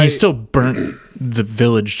I mean, he still burnt the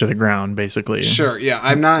village to the ground, basically. Sure, yeah.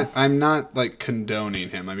 I'm not like condoning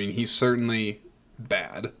him. I mean, he's certainly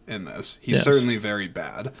bad in this. He's Yes. certainly very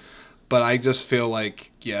bad. But I just feel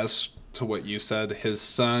like, yes, to what you said, his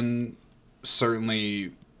son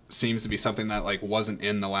certainly seems to be something that like wasn't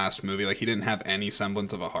in the last movie. Like he didn't have any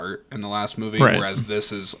semblance of a heart in the last movie, Right. whereas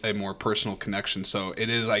this is a more personal connection. So it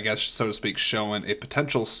is, I guess, so to speak, showing a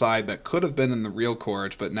potential side that could have been in the real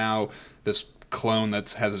Courage, but now this clone that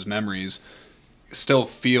has his memories still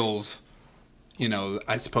feels,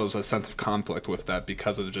 I suppose a sense of conflict with that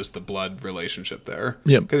because of just the blood relationship there.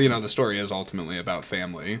 Yep. Because, the story is ultimately about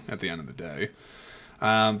family at the end of the day.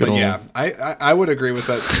 But Good yeah, I would agree with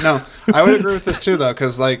that. No, I would agree with this too, though,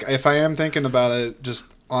 because like if I am thinking about it just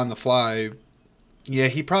on the fly, yeah,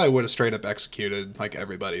 he probably would have straight up executed like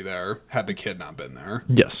everybody there had the kid not been there.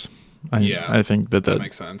 Yes. I think that That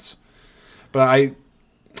makes sense. But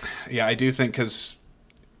I do think because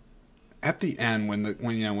at the end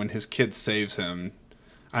when his kid saves him,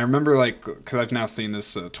 I remember because I've now seen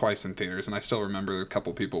this twice in theaters, and I still remember a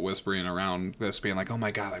couple people whispering around this, being like, "Oh my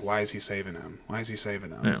god, like why is he saving him? Why is he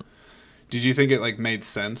saving him?" Yeah. Did you think it like made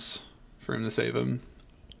sense for him to save him?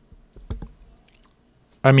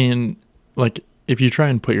 I mean, like if you try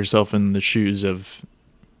and put yourself in the shoes of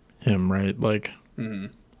him, right? Like,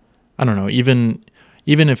 I don't know. Even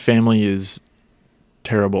if family is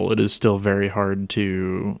terrible, it is still very hard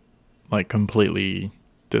to like completely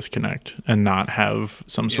disconnect and not have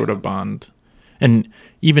some sort Yeah. of bond. And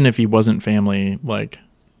even if he wasn't family, like,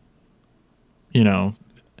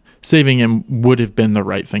 saving him would have been the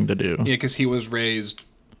right thing to do. Yeah, because he was raised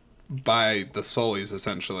by the Solis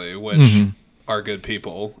essentially, which are good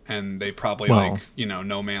people, and they probably Well-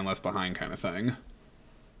 no man left behind kind of thing.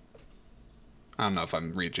 I don't know if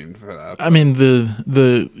I'm reaching for that. I mean,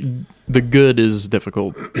 the good is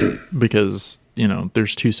difficult because,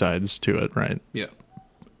 there's two sides to it, right? Yeah.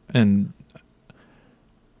 And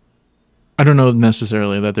I don't know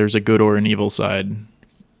necessarily that there's a good or an evil side.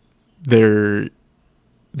 There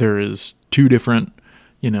is two different,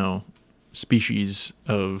 species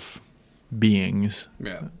of beings,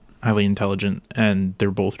 Yeah. highly intelligent, and they're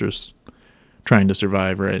both just trying to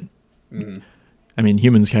survive, right? Mm-hmm. I mean,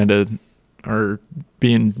 humans kind of are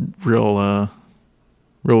being real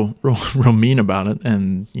mean about it,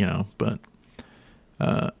 and but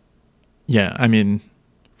yeah, I mean,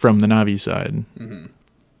 from the Na'vi side,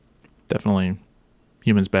 definitely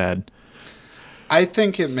humans bad. I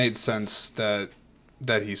think it made sense that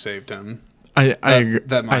he saved him. I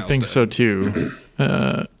that Miles think did. so too.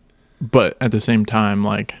 But at the same time,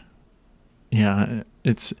 like, yeah,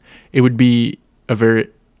 it would be a very,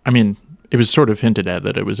 I mean, it was sort of hinted at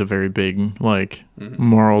that it was a very big, like,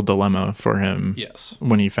 moral dilemma for him Yes.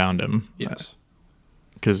 when he found him. Yes.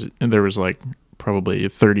 Because there was, like, probably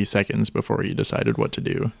 30 seconds before he decided what to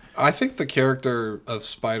do. I think the character of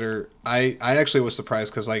Spider, I actually was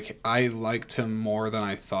surprised because like I liked him more than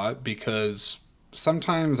I thought because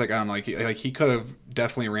sometimes like I don't know, like he could have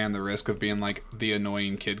definitely ran the risk of being like the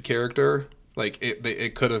annoying kid character. Like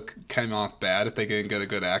it could have came off bad if they didn't get a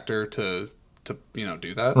good actor to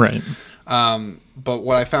do that. Right. But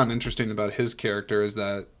what I found interesting about his character is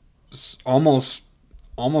that almost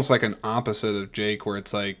like an opposite of Jake, where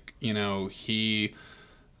it's like, he,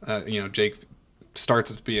 Jake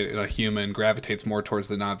starts to be a human, gravitates more towards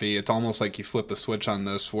the Na'vi. It's almost like you flip the switch on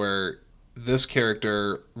this, where this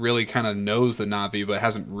character really kind of knows the Na'vi, but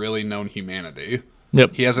hasn't really known humanity.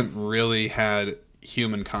 Yep. He hasn't really had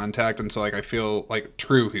human contact, and so like I feel like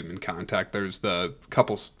true human contact. There's the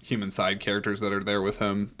couple human side characters that are there with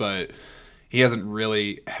him, but he hasn't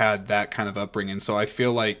really had that kind of upbringing. So I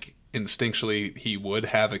feel like instinctually he would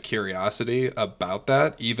have a curiosity about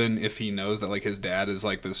that, even if he knows that like his dad is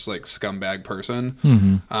like this like scumbag person.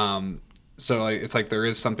 Mm-hmm. So like, it's like there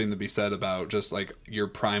is something to be said about just like your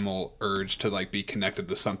primal urge to like be connected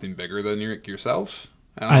to something bigger than yourself.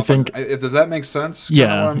 I think does that make sense?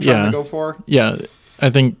 Yeah, what I'm trying to go for. Yeah, I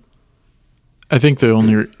think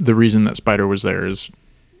the reason that Spider was there is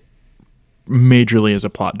majorly as a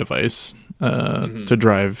plot device to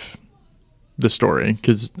drive the story,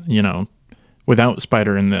 because without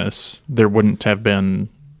Spider in this, there wouldn't have been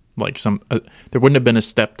like there wouldn't have been a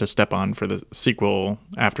step to step on for the sequel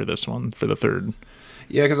after this one, for the third.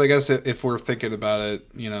 Yeah, because I guess if we're thinking about it,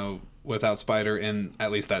 without Spider in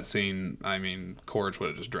at least that scene, I mean, Courage would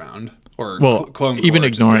have just drowned. Or clone even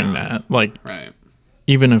Courage ignoring that, like, right.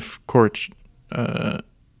 Even if Courage,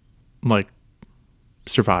 like,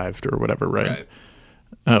 survived or whatever, right?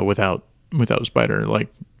 Without Spider, like,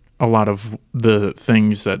 a lot of the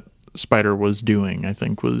things that Spider was doing, I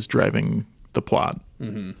think, was driving the plot.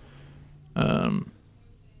 Mm-hmm.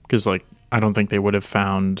 'Cause, like, I don't think they would have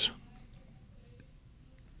found.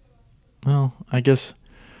 Well, I guess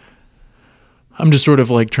I'm just sort of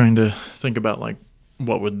like trying to think about like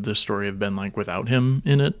what would the story have been like without him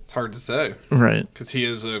in it. It's hard to say, right? Because he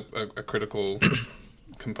is a critical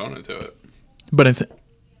component to it. But I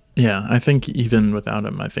think even without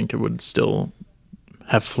him, I think it would still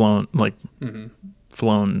have flown like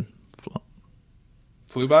flew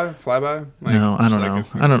by, fly by. Like, no, I don't know.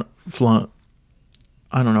 I don't flown.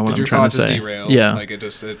 I don't know what I'm trying to say. Did your thought just derail? Yeah, like it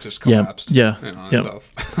just collapsed. Yeah,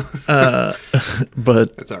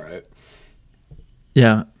 but it's all right.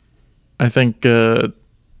 Yeah, I think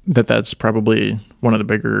that's probably one of the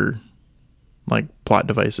bigger like plot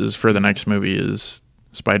devices for the next movie is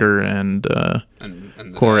Spider and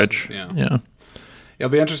Courage. Yeah. It'll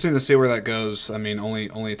be interesting to see where that goes. I mean,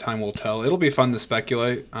 only time will tell. It'll be fun to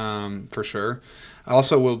speculate, for sure.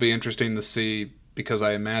 Also, will be interesting to see, because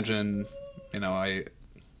I imagine, is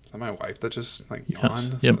that my wife that just like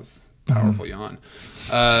yawned? Yes. Yep. Powerful yawn.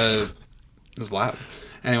 It was loud.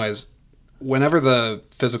 Anyways, whenever the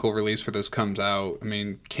physical release for this comes out, I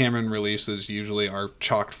mean, Cameron releases usually are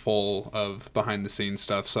chock full of behind the scenes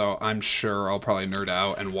stuff, so I'm sure I'll probably nerd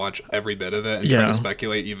out and watch every bit of it and try to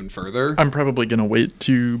speculate even further. I'm probably gonna wait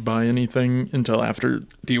to buy anything until after.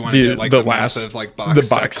 Do you want to get like the massive like box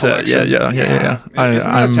set? Yeah. Isn't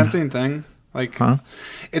that a tempting thing? Like, I'm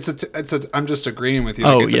just agreeing with you.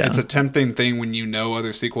 Like, it's a tempting thing when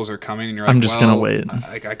other sequels are coming and you're like, I'm just gonna wait.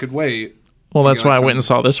 I could wait. Well, that's why I went and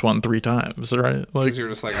saw this one 3 times, right? Like, you're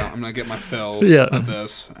just like, I'm gonna get my fill of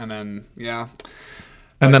this, and then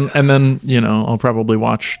and then I'll probably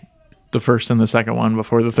watch the first and the second one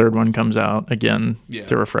before the third one comes out again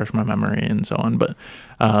to refresh my memory and so on. But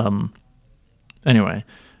anyway,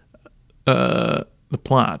 the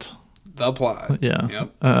plot. Yeah.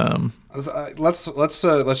 Yep.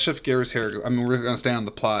 Let's shift gears here. I mean, we're going to stay on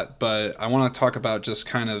the plot, but I want to talk about just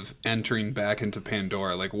kind of entering back into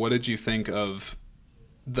Pandora. Like, what did you think of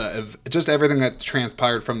just everything that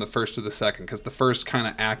transpired from the first to the second? Because the first kind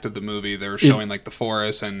of act of the movie, they were showing like the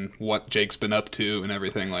forest and what Jake's been up to and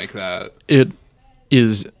everything like that. It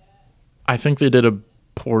is. I think they did a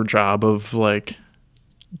poor job of like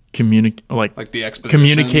the exposition.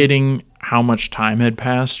 Communicating how much time had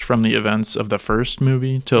passed from the events of the first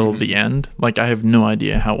movie till the end. Like, I have no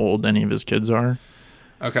idea how old any of his kids are.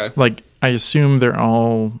 Okay. Like, I assume they're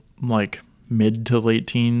all like mid to late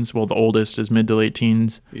teens. Well, the oldest is mid to late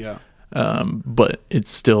teens. Yeah. But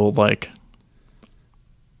it's still like,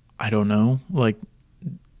 I don't know. Like,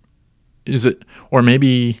 is it, or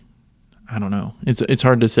maybe, I don't know. It's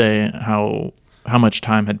hard to say how much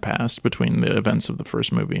time had passed between the events of the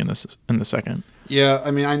first movie and the second. Yeah,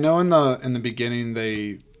 I mean, I know in the beginning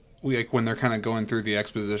they like when they're kind of going through the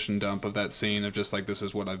exposition dump of that scene of just like, this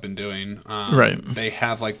is what I've been doing. Right. They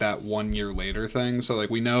have like that 1 year later thing. So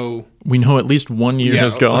like we know at least 1 year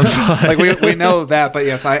has gone by. like we know that, but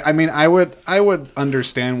yes, I mean I would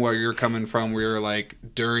understand where you're coming from, where you're like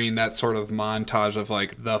during that sort of montage of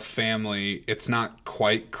like the family, it's not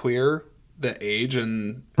quite clear the age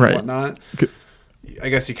and Right. whatnot. I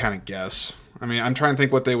guess you kind of guess. I mean, I'm trying to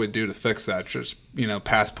think what they would do to fix that. Just,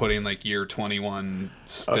 past putting like year 21,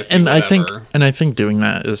 50, and whatever. I think doing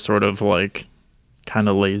that is sort of like kind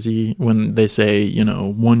of lazy when they say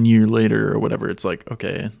 1 year later or whatever. It's like,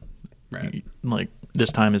 okay, Right. like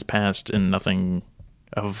this time has passed and nothing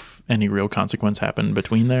of any real consequence happened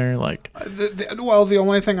between there. Like, The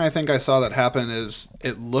only thing I think I saw that happen is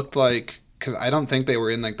it looked like, because I don't think they were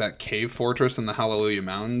in like that cave fortress in the Hallelujah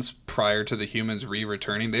Mountains prior to the humans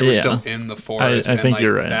returning. They were still in the forest. I think like,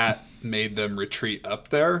 you're right. That made them retreat up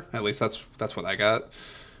there. At least that's what I got.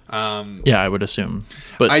 yeah, I would assume.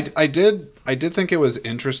 But I did think it was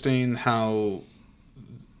interesting how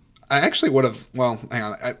I actually would have. Well, hang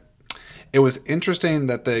on. It was interesting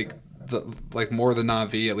that more of the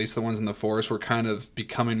Na'vi, at least the ones in the forest, were kind of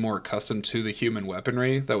becoming more accustomed to the human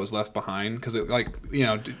weaponry that was left behind, because it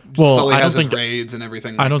Sully has his raids and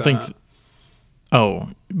everything. I don't think. Oh,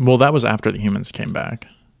 well, that was after the humans came back.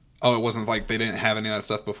 Oh, it wasn't like they didn't have any of that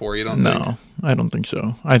stuff before. You don't think? No, I don't think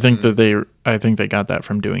so. I think I think they got that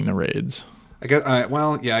from doing the raids. I guess.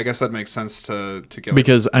 I guess that makes sense to get.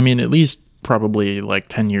 Because I mean, at least probably like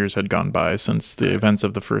 10 years had gone by since the events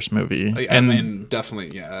of the first movie. I mean,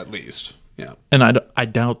 definitely, yeah, at least, yeah. And I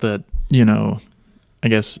doubt that, I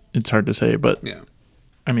guess it's hard to say, but yeah.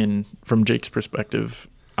 I mean, from Jake's perspective,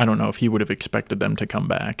 I don't know if he would have expected them to come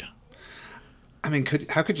back. I mean,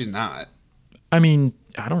 how could you not? I mean,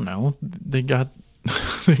 I don't know. They got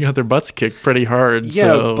their butts kicked pretty hard. Yeah,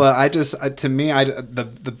 so. but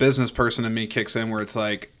the business person in me kicks in where it's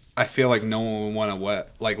like, I feel like no one would want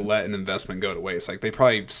to let an investment go to waste. Like, they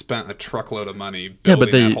probably spent a truckload of money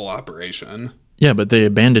building that whole operation. Yeah, but they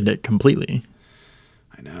abandoned it completely.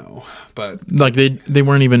 I know, but like they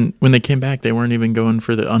weren't even, when they came back, they weren't even going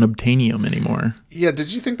for the unobtainium anymore. Yeah,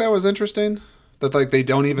 did you think that was interesting? That like they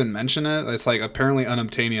don't even mention it. It's like apparently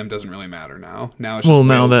unobtainium doesn't really matter now. Now it's just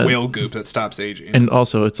whale goop that stops aging. And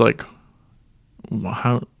also, it's like,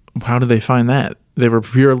 how did they find that? They were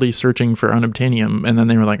purely searching for unobtainium, and then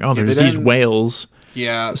they were like, oh, there's these whales.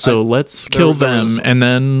 Yeah. So let's kill them, and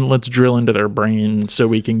then let's drill into their brain so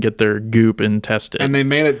we can get their goop and test it. And they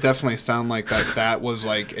made it definitely sound like that was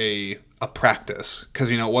like a practice,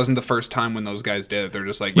 because it wasn't the first time when those guys did it. They're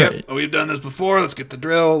just like, yep, right. We've done this before. Let's get the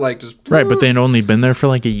drill. Like just right, but they'd only been there for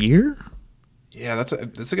like a year. Yeah, that's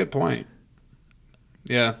a good point.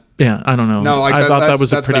 Yeah. Yeah, I don't know. No, like I thought that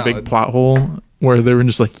was a pretty valid. big plot hole where they were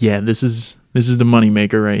just like, yeah, this is the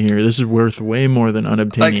moneymaker right here. This is worth way more than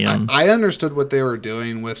unobtainium. Like, I understood what they were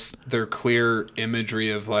doing with their clear imagery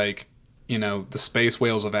of like, the space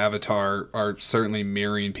whales of Avatar are certainly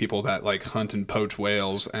mirroring people that like hunt and poach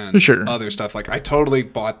whales and other stuff. Like, I totally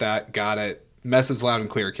bought that, got it. Message loud and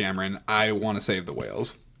clear, Cameron. I want to save the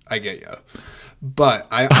whales. I get you. But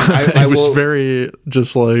I was will, very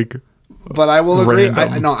just like. But I will agree.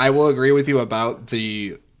 Random. I will agree with you about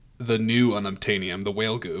the new unobtainium, the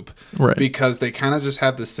whale goop, right? Because they kind of just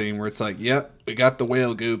have this scene where it's like, yep, we got the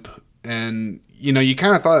whale goop, and you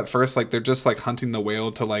kind of thought at first like they're just like hunting the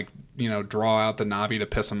whale to like draw out the Na'vi to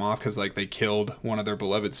piss them off because like they killed one of their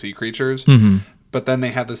beloved sea creatures. Mm-hmm. But then they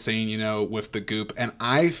have the scene, with the goop, and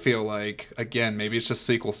I feel like again maybe it's just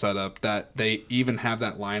sequel setup that they even have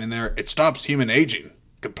that line in there. It stops human aging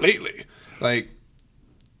completely, like.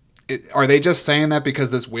 Are they just saying that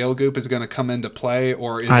because this whale goop is going to come into play,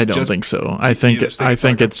 or is I don't think so. I think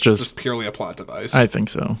it's just purely a plot device. I think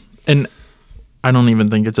so, and I don't even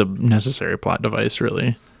think it's a necessary plot device,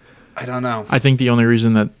 really. I don't know. I think the only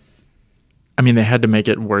reason they had to make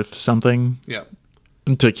it worth something. Yeah.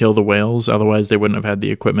 To kill the whales, otherwise they wouldn't have had the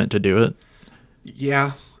equipment to do it.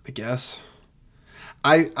 Yeah, I guess.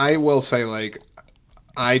 I will say, like,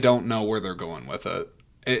 I don't know where they're going with it.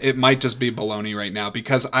 It might just be baloney right now,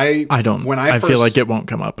 because I feel like it won't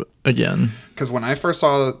come up again. Because when I first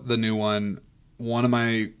saw the new one of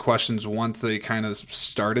my questions once they kind of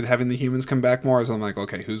started having the humans come back more is I'm like,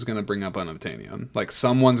 okay, who's going to bring up unobtainium? Like,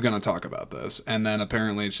 someone's going to talk about this, and then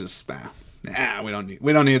apparently it's just we don't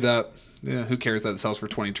need that. Yeah, who cares that it sells for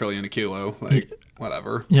 $20 trillion a kilo? Like,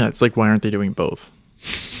 whatever. Yeah, it's like, why aren't they doing both?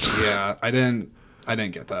 Yeah, I didn't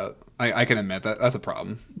get that. I can admit that that's a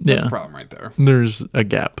problem. That's a problem right there. There's a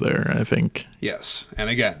gap there, I think. Yes, and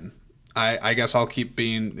again, I guess I'll keep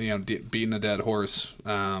being, beating a dead horse,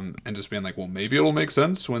 and just being like, well, maybe it'll make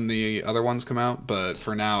sense when the other ones come out. But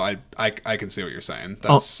for now, I can see what you're saying.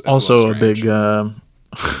 That's also a big, a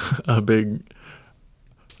big.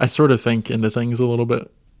 I sort of think into things a little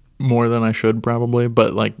bit more than I should probably,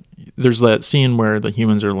 but like, there's that scene where the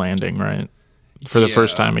humans are landing, right, for the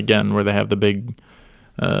first time again, where they have the big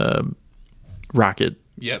rocket.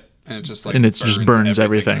 Yep, and it just burns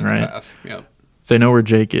everything, right? Path. Yep. They know where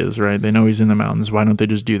Jake is, right? They know he's in the mountains. Why don't they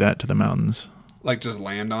just do that to the mountains? Like just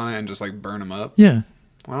land on it and just like burn them up? Yeah.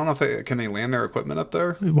 Well, I don't know if can they land their equipment up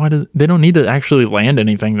there? They don't need to actually land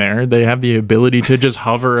anything there. They have the ability to just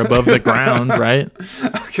hover above the ground, right?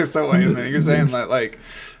 Okay, so wait a minute. You're saying that like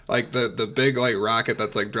the big like rocket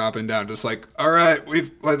that's like dropping down, just like, all right,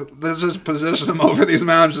 let's just position them over these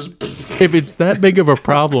mountains. Just if it's that big of a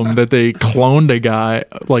problem that they cloned a guy,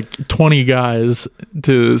 like 20 guys,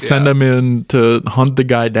 to send them in to hunt the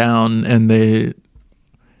guy down, and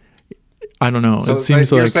I don't know. So it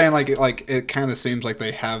seems you're saying like it kind of seems like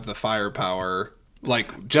they have the firepower,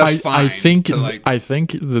 like just fine. I think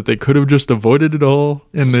that they could have just avoided it all,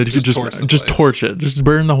 and they could just torch it, just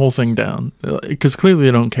burn the whole thing down, because clearly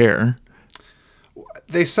they don't care.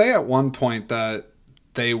 They say at one point that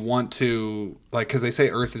they want to, like, because they say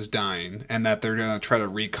Earth is dying and that they're going to try to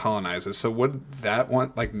recolonize it. So would that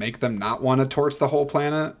make them not want to torch the whole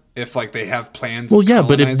planet if like they have plans? Well, yeah,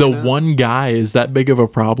 but if the one guy is that big of a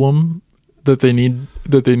problem that they need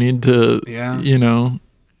to,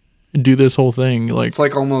 do this whole thing, like, it's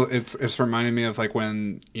like almost it's reminding me of like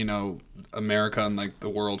when America and like the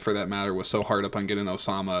world for that matter was so hard up on getting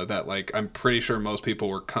Osama that like I'm pretty sure most people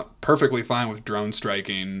were perfectly fine with drone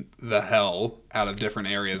striking the hell out of different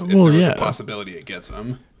areas if there was a possibility it gets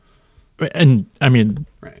them. And I mean,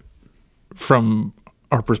 right, from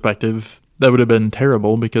our perspective, that would have been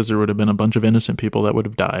terrible because there would have been a bunch of innocent people that would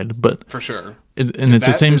have died. But for sure, it's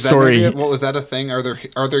the same story. Is that a thing? Are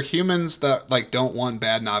there humans that like don't want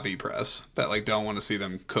bad Na'vi press, that like don't want to see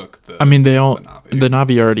them cook the? I mean, the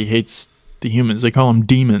Na'vi already hates the humans. They call them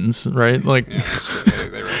demons, right? Like, yeah, that's true.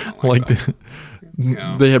 They really don't like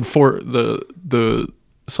them. They had the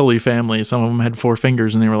Sully family. Some of them had 4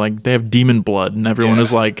 fingers, and they were like, they have demon blood, and everyone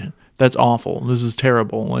is like, that's awful. This is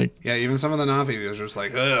terrible. Like, yeah, even some of the Na'vi are just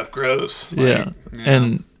like, ugh, gross. Like,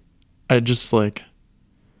 and I just like,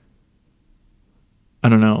 I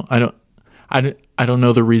don't know. I don't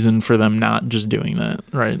know the reason for them not just doing that,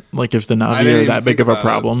 right? Like, if the Na'vi are that big of a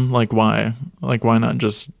problem, like why not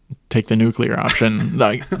just take the nuclear option?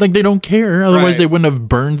 like they don't care. Otherwise, they wouldn't have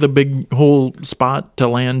burned the big whole spot to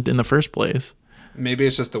land in the first place. Maybe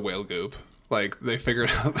it's just the whale goop. Like they figured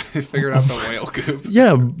out the whale goop.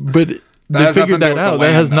 Yeah, but they figured that out.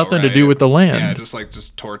 That has nothing to do with the land. Yeah,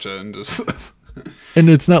 just torch it and just. And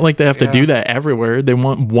it's not like they have to do that everywhere. They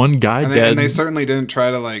want one guy dead. And they certainly didn't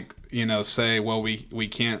try to like say, well, we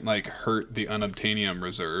can't like hurt the unobtainium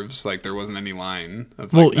reserves. Like there wasn't any line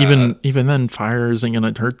of like even then, fire isn't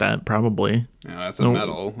going to hurt that probably. Yeah, that's a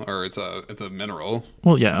metal or it's a mineral.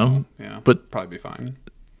 Well, yeah, so, but probably be fine.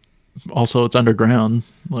 Also, it's underground.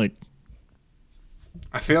 Like,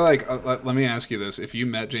 I feel like let me ask you this: if you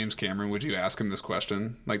met James Cameron, would you ask him this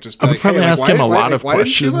question? Like, just I would probably ask him a lot of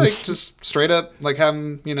questions. Why didn't you just straight up like have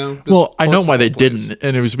him? Just well, I know why they didn't,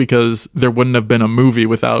 and it was because there wouldn't have been a movie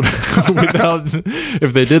without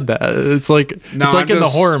if they did that. It's like in the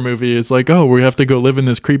horror movie. It's like, oh, we have to go live in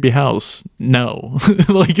this creepy house. No,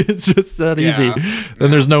 like it's just that easy.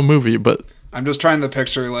 Then there's no movie, but. I'm just trying to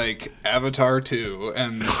picture like Avatar 2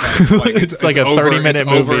 and like it's like a 30-minute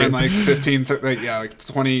movie over in like 15 like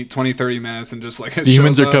 20 30 minutes and just like the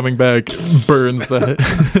humans are coming back, burns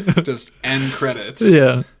that. Just end credits.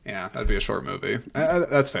 Yeah, that'd be a short movie.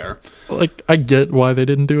 That's fair. Like I get why they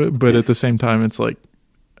didn't do it, but at the same time it's like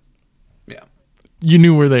you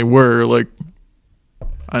knew where they were. Like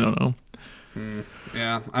I don't know.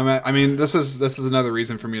 Yeah, I mean, this is another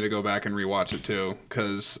reason for me to go back and rewatch it too,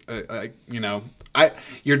 because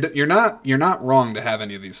you're not wrong to have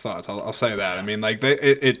any of these thoughts. I'll say that. I mean, like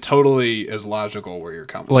it totally is logical where you're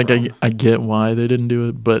coming from. Like I get why they didn't do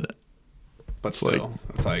it, but still,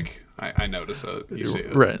 it's like I notice it. You see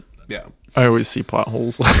it, right? Yeah. I always see plot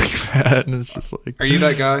holes like that, and it's just like. Are you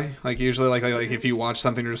that guy? Like usually, like if you watch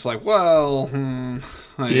something, you're just like, well,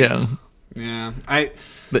 yeah. Yeah.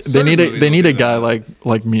 They need a guy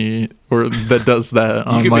like me or that does that.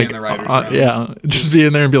 You could be in the writer's room. Yeah, just be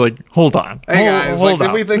in there and be like, hold on, Hey guys, hold did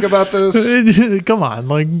on. we think about this? Come on,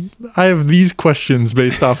 like I have these questions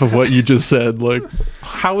based off of what you just said. Like,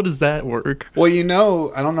 how does that work? Well,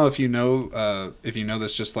 I don't know if you know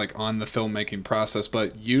this just like on the filmmaking process,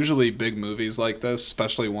 but usually big movies like this,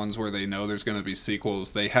 especially ones where they know there's going to be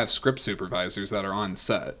sequels, they have script supervisors that are on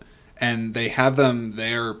set, and they have them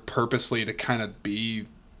there purposely to kind of be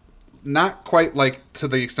not quite like to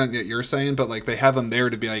the extent that you're saying, but like they have them there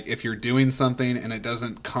to be like, if you're doing something and it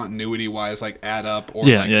doesn't continuity wise like add up or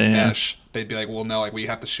mesh, they'd be like, well, no, like we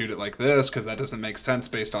have to shoot it like this because that doesn't make sense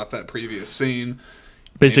based off that previous scene.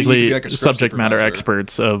 Basically, like a script subject matter supervisor.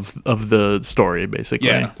 experts of the story, basically.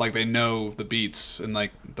 Yeah, like they know the beats and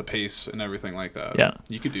like the pace and everything like that. Yeah.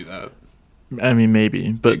 You could do that. I mean, maybe, Be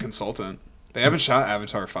a but consultant. They haven't shot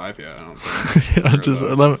Avatar 5 yet, I don't think. yeah, Or just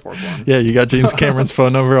the fourth one. yeah, you got James Cameron's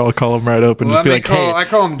phone number. I'll call him right up and just be like, I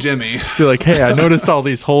call him Jimmy. be like, hey, I noticed all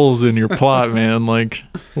these holes in your plot, man. Like,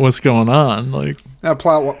 what's going on? Like, Now,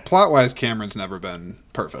 plot wise, Cameron's never been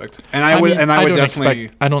perfect, and I would don't definitely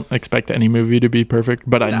I don't expect any movie to be perfect,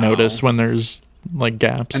 but I No. notice when there's like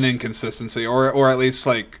gaps. an inconsistency, or at least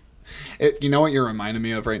like. You know what you're reminding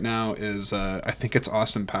me of right now is I think it's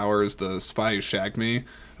Austin Powers, the spy who shagged me.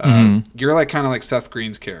 You're like kind of like Seth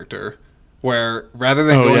Green's character, where rather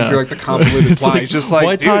than going through like the convoluted plot, he's just like,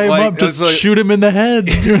 why dude, tie him like, up? Just it's like- shoot him in the head.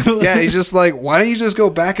 Yeah, he's just like, why don't you just go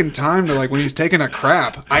back in time to like when he's taking a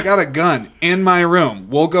crap? I got a gun in my room.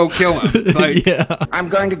 We'll go kill him. Like, yeah. I'm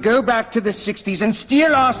going to go back to the 60s and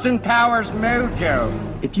steal Austin Powers'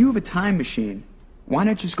 mojo. If you have a time machine, why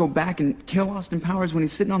not just go back and kill Austin Powers when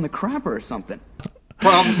he's sitting on the crapper or something?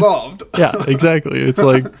 problem solved. Yeah, exactly. It's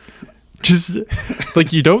like just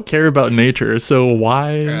like you don't care about nature, so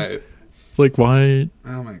why Right. like why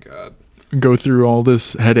Oh my god. go through all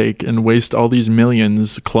this headache and waste all these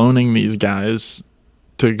millions cloning these guys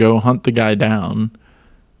to go hunt the guy down?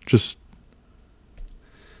 Just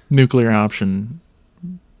nuclear option.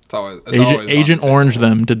 It's always on Agent the Orange table.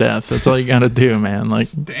 them to death. That's all you gotta do, man. Like,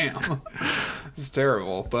 Damn. It's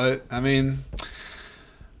terrible. But I mean,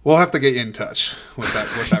 we'll have to get you in touch with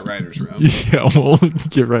that writer's room. yeah, we'll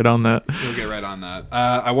get right on that. We'll get right on that.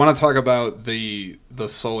 I want to talk about the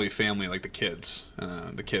Sully family, like the kids,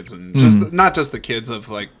 and just not just the kids of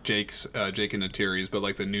like Jake and Natiri's, but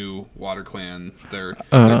like the new Water Clan, their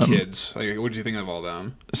kids. Like, what do you think of all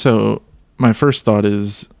them? So my first thought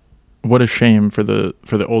is, what a shame for the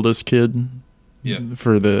oldest kid. Yeah.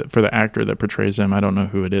 For the actor that portrays him. I don't know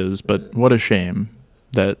who it is, but what a shame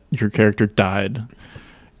that your character died,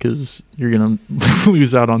 because you're gonna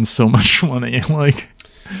lose out on so much money. Like,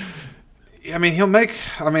 I mean,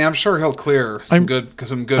 I'm sure he'll clear some good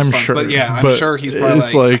I'm funds. sure, but yeah, I'm but sure he's probably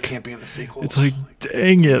it's like, like- I can't be in the sequel. it's like,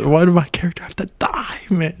 dang it, why did my character have to die,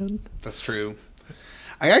 man? That's true.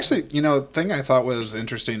 I actually, thing I thought was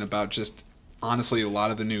interesting about just honestly a lot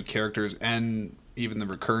of the new characters and even the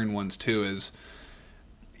recurring ones too is,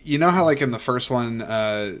 how like in the first one,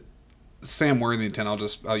 Sam Worthington,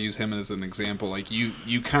 I'll use him as an example. Like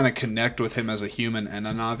you kind of connect with him as a human and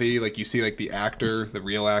a Na'vi. Like you see like the actor, the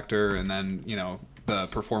real actor, and then the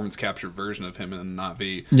performance captured version of him in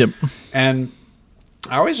Na'vi. Yep. And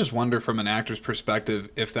I always just wonder from an actor's perspective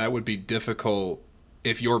if that would be difficult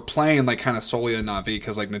if you're playing like kind of solely a Na'vi,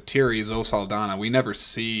 because like Natiri, Zoe Saldana, we never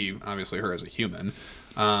see obviously her as a human.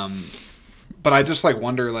 But I just like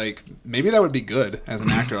wonder like maybe that would be good as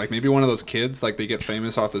an actor. Like maybe one of those kids like they get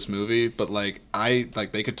famous off this movie, but like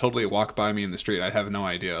they could totally walk by me in the street. I'd have no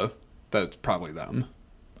idea that's probably them.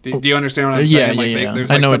 Do you understand what I'm Yeah, saying? Like yeah.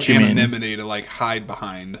 there's I like know some what you mean. anonymity to like hide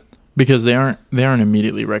behind. Because they aren't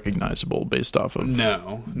immediately recognizable based off of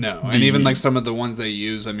No. And even like some of the ones they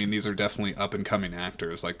use, I mean, these are definitely up and coming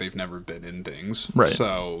actors. Like they've never been in things. Right.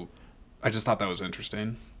 So I just thought that was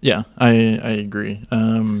interesting. Yeah, I agree.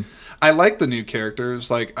 I like the new characters.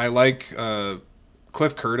 Like I like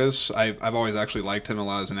Cliff Curtis. I've always actually liked him a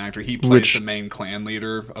lot as an actor. He plays the main clan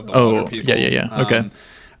leader of the Water People. Yeah. Okay.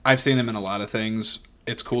 I've seen him in a lot of things.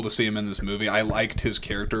 It's cool to see him in this movie. I liked his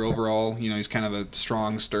character overall. He's kind of a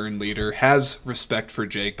strong, stern leader. Has respect for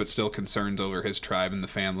Jake, but still concerns over his tribe and the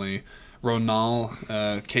family. Ronal,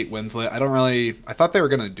 Kate Winslet. I thought they were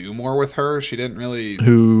going to do more with her. She didn't really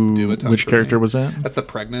do a ton Which for character me. was that? That's the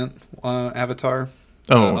pregnant avatar.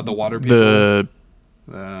 Oh, of the Water People.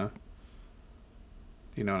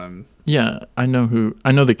 You know what I'm... Yeah, I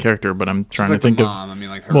know the character, but I'm trying She's like to think the of. mom. I mean,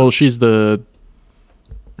 like her. Well, she's like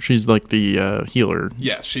the healer,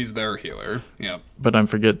 Yeah, she's their healer. Yep. but I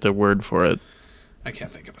forget the word for it. I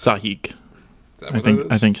can't think of it. Sahik. Is that what that is?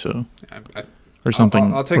 I think so, I- or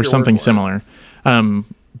something, I'll take or your something word for it. similar.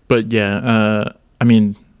 But yeah, I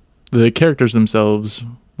mean, the characters themselves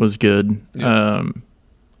was good. Yeah.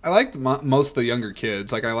 I liked most of the younger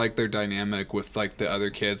kids. Like, I like their dynamic with, like, the other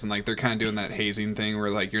kids. And, like, they're kind of doing that hazing thing where,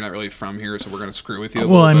 like, you're not really from here, so we're going to screw with you a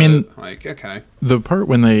little bit. Mean, like, okay. The part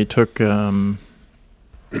when they took... I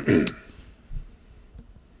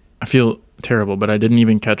feel terrible, but I didn't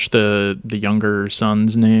even catch the younger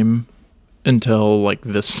son's name until, like,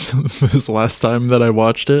 this last time that I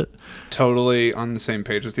watched it. Totally on the same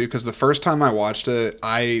page with you, because the first time I watched it,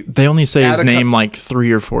 they only say his name like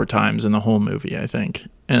 3 or 4 times in the whole movie, I think.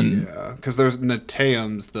 And yeah, because there's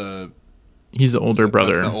Nateum's he's the older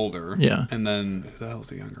brother. The older, yeah. And then who the hell's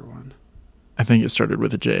the younger one? I think it started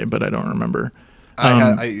with a J, but I don't remember.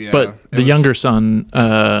 Yeah, but the younger son,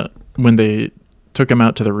 when they took him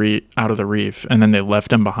out to out of the reef, and then they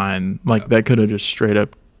left him behind, like that could have just straight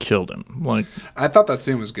up killed him. Like, I thought that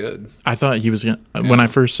scene was good. I thought he was gonna, when I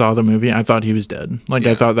first saw the movie, I thought he was dead. Like,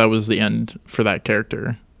 I thought that was the end for that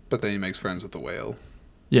character. But then he makes friends with the whale.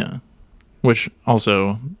 Yeah, which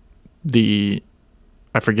also I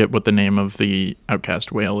forget what the name of the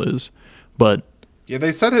outcast whale is, but yeah,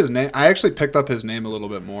 they said his name. I actually picked up his name a little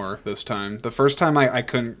bit more this time. The first time I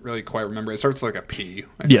couldn't really quite remember. It starts like a P.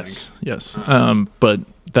 I think. Yes. But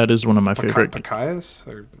that is one of my favorite. Picaius?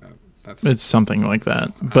 Or it's something like that.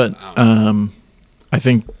 But I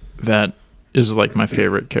think that is like my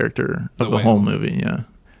favorite character of the whole movie. Yeah.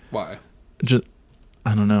 Why? Just,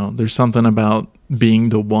 I don't know. There's something about being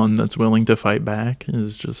the one that's willing to fight back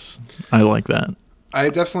is just, I like that. I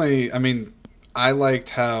liked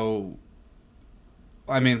how,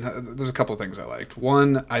 there's a couple of things I liked.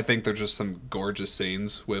 One, I think there's just some gorgeous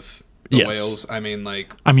scenes with the whales.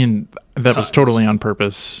 That was totally on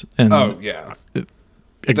purpose. And oh, yeah.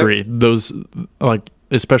 Agree. Those, like,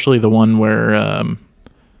 especially the one where the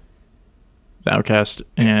outcast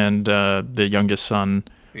and the youngest son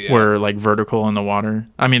were like vertical in the water.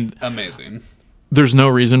 Amazing. There's no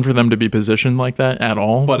reason for them to be positioned like that at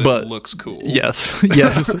all, but it looks cool. Yes.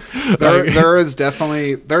 There's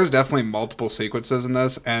definitely multiple sequences in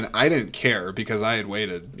this, and I didn't care because I had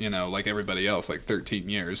waited, like everybody else, like 13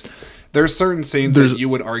 years. There's certain scenes that you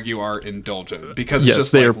would argue are indulgent because it's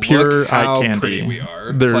just they are like, pure look how eye candy. Pretty we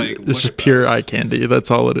are. It's just pure eye candy.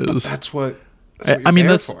 That's all it is. But that's what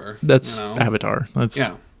you're for, that's Avatar.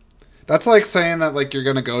 That's like saying that like you're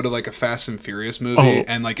gonna go to like a Fast and Furious movie,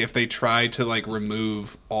 and like if they try to like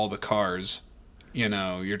remove all the cars,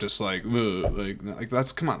 you're just like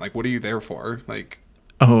that's, come on, like what are you there for? Like,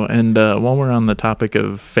 and while we're on the topic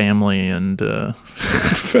of family and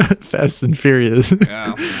Fast and Furious,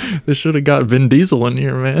 they should have got Vin Diesel in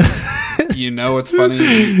here, man. It's funny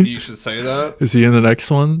you should say that. Is he in the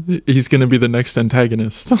next one? He's gonna be the next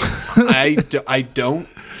antagonist.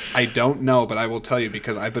 I don't know, but I will tell you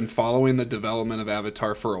because I've been following the development of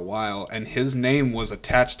Avatar for a while, and his name was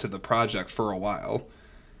attached to the project for a while.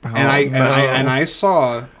 And I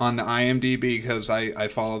saw on the IMDb, because I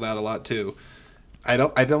follow that a lot too. I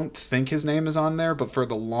don't think his name is on there, but for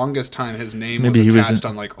the longest time his name was attached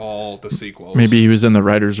on like all the sequels. Maybe he was in the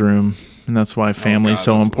writer's room, and that's why family's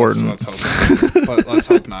so important. Let's hope not. But let's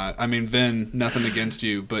hope not. Vin, nothing against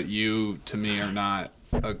you, but you to me are not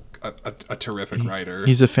a terrific writer.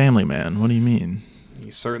 He's a family man. What do you mean?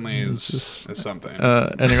 He certainly is something.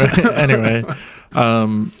 Anyway,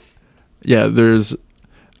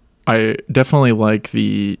 I definitely like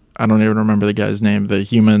I don't even remember the guy's name, the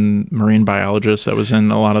human marine biologist that was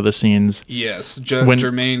in a lot of the scenes. Yes,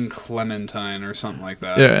 Jermaine Clementine or something like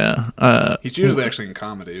that. Yeah. He's usually actually in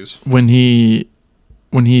comedies. When he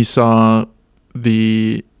saw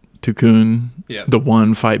the Tukun, the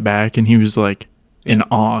one fight back, and he was like in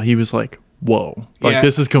awe. He was like, whoa, like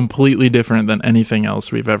this is completely different than anything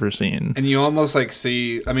else we've ever seen. And you almost like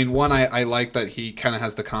see, one, I like that he kind of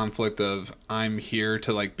has the conflict of, I'm here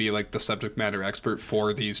to like be like the subject matter expert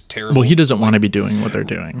for these terrible. Well, he doesn't want to be doing what they're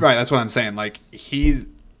doing. Right. That's what I'm saying. Like he's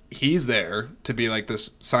there to be like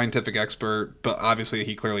this scientific expert, but obviously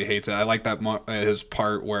he clearly hates it. I like that his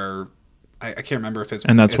part where I can't remember if it's...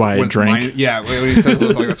 And that's why I drank. When he says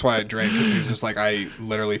like, that's why I drank, because he's just like, I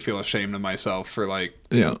literally feel ashamed of myself for like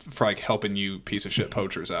helping you piece of shit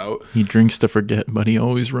poachers out. He drinks to forget, but he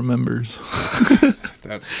always remembers.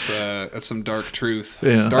 That's some dark truth.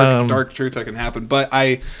 Yeah. Dark truth that can happen. But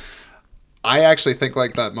I actually think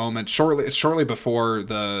like that moment shortly before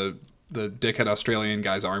the dickhead Australian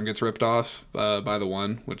guy's arm gets ripped off by the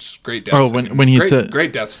one, which great death scene. When he said...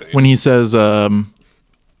 Great death scene. When he says...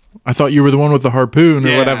 I thought you were the one with the harpoon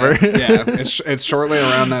or whatever. It's shortly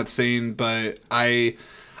around that scene, but I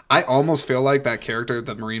almost feel like that character,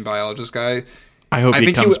 the marine biologist guy, I hope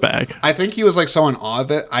he comes back. I think he was like so in awe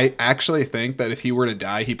of it. I actually think that if he were to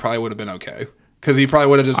die, he probably would have been okay. Because he probably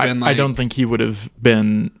would have just been like... I don't think he would have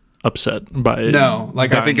been upset by it. No,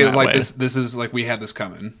 like I think it, like way. this is like we had this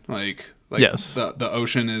coming. Like yes. the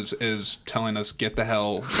ocean is telling us get the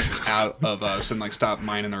hell out of us and like stop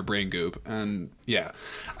mining our brain goop. And yeah,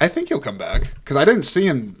 I think he'll come back because I didn't see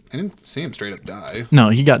him straight up die. No,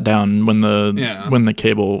 he got down when the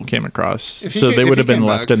cable came across. So they would have been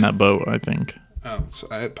left in that boat, I think. Oh, so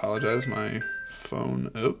I apologize. My phone.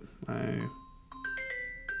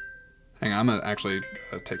 Hang on, I'm gonna actually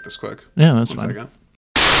take this quick. Yeah, that's One fine. second.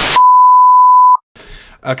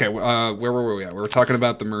 Okay, where were we at? We were talking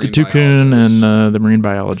about the marine toucan biologist. and the marine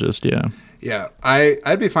biologist. Yeah, yeah.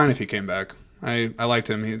 I'd be fine if he came back. I liked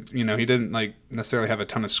him. He didn't like necessarily have a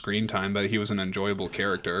ton of screen time, but he was an enjoyable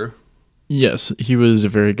character. Yes, he was a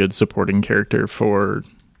very good supporting character for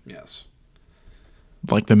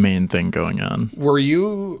like the main thing going on. Were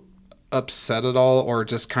you upset at all, or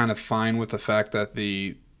just kind of fine with the fact that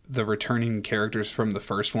the returning characters from the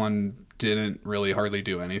first one didn't really hardly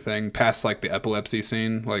do anything past like the epilepsy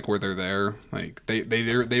scene, like where they're there, like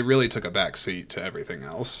they really took a back seat to everything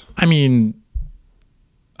else? I mean,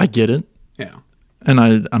 I get it. Yeah. And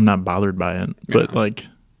I'm not bothered by it, but like,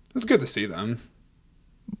 it's good to see them.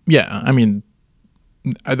 Yeah. I mean,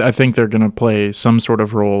 I think they're going to play some sort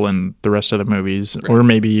of role in the rest of the movies, right. Or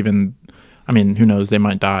maybe even, I mean, who knows? They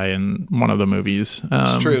might die in one of the movies.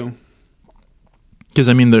 It's true. Because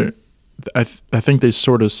I mean, I think they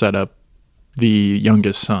sort of set up the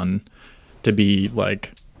youngest son to be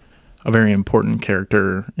like a very important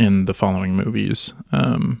character in the following movies,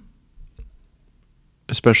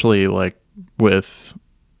 especially like with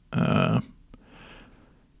the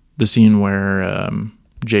scene where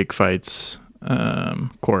Jake fights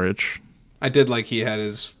Quaritch. I did like he had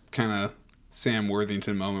his kind of Sam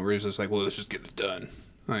Worthington moment where he's just like, well, let's just get it done.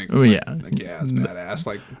 Like, oh yeah, it's badass.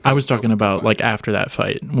 Like, I was talking about like after that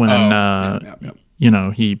fight when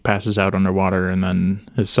he passes out underwater and then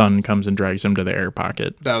his son comes and drags him to the air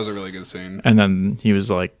pocket. That was a really good scene. And then he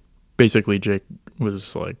was like, basically Jake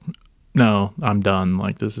was like, no, I'm done.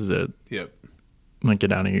 Like, this is it. Yep. Like,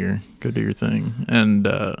 get out of here. Go do your thing. And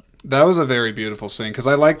that was a very beautiful scene because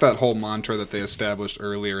I like that whole mantra that they established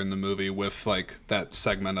earlier in the movie with like that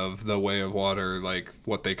segment of the way of water, like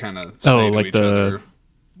what they kind of say to each other.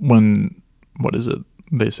 When, what is it?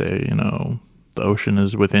 They say, the ocean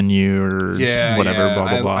is within you or whatever, blah,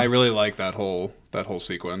 blah, blah. I really like that whole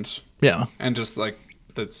sequence. Yeah. And just like,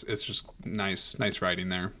 it's just nice writing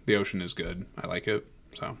there. The ocean is good. I like it.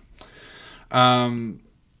 So,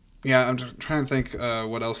 yeah, I'm just trying to think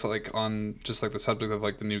what else, like on just like the subject of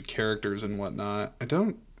like the new characters and whatnot. I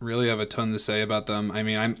don't really have a ton to say about them. I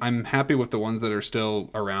mean, I'm happy with the ones that are still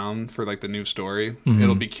around for like the new story. Mm-hmm.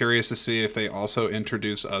 It'll be curious to see if they also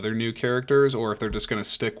introduce other new characters or if they're just going to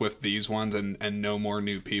stick with these ones and no more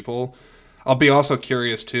new people. I'll be also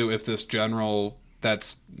curious too if this general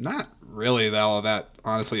that's not really all that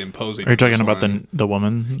honestly imposing. Are you talking about the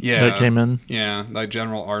woman that came in? Yeah, like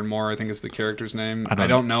General Ardmore, I think is the character's name. I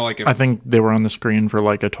don't know. Like, I think they were on the screen for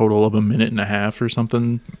like a total of a minute and a half or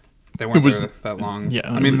something. They weren't there that long. Yeah,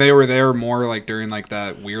 I mean, they were there more like during like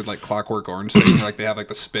that weird like Clockwork Orange scene where like they have like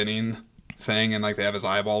the spinning thing and like they have his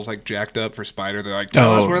eyeballs like jacked up for Spider. They're like,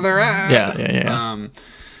 tell us where they're at. Yeah.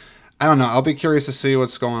 I don't know. I'll be curious to see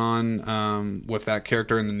what's going on with that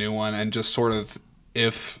character in the new one and just sort of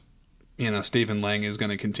if Stephen Lang is going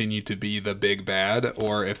to continue to be the big bad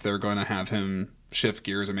or if they're going to have him shift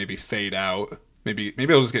gears and maybe fade out. Maybe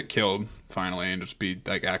he'll just get killed finally and just be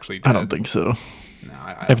like actually dead. I don't think so. No,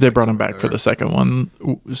 I if they brought him back for the second one,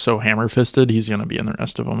 so hammer-fisted, he's going to be in the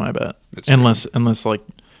rest of them, I bet. Unless like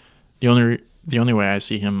the only way I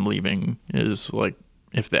see him leaving is like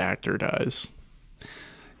if the actor dies.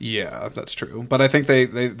 Yeah, that's true. But I think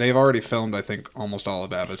they've already filmed, I think, almost all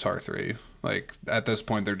of Avatar 3. Like, at this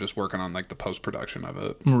point, they're just working on, like, the post-production of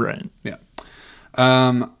it. Right. Yeah.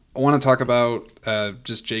 I want to talk about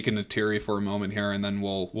just Jake and Neytiri for a moment here, and then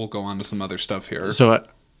we'll go on to some other stuff here. So,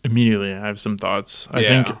 immediately, I have some thoughts.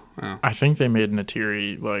 I think they made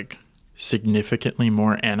Neytiri, like, significantly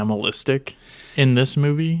more animalistic in this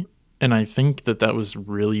movie, and I think that was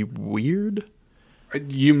really weird.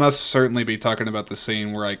 You must certainly be talking about the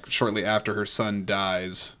scene where, like, shortly after her son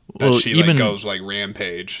dies, that she like goes like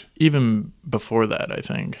rampage. Even before that, I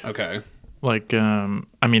think. Okay. Like,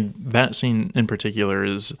 I mean, that scene in particular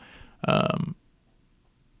is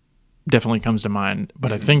definitely comes to mind,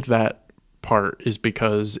 but I think that part is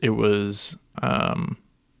because it was,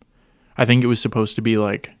 I think it was supposed to be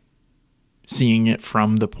like seeing it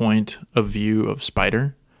from the point of view of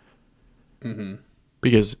Spider. Mm-hmm.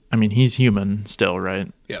 because I mean he's human still,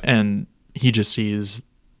 right? Yep. And he just sees,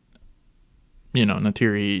 you know,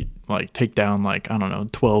 Neytiri like take down like, I don't know,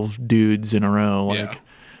 12 dudes in a row, like,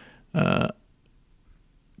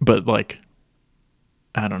 but like,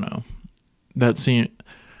 I don't know, that scene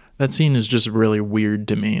is just really weird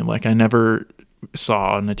to me. Like I never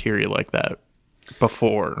saw Neytiri like that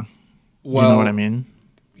before. Well, you know what I mean?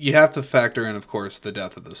 You have to factor in, of course, the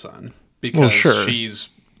death of the son, because sure. she's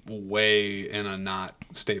way in a not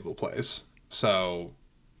stable place. So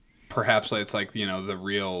perhaps it's like, you know, the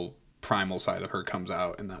real primal side of her comes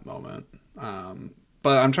out in that moment.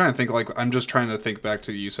 But I'm trying to think, like, I'm just trying to think back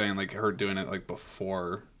to you saying like her doing it like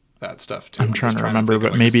before that stuff too. I'm trying to remember,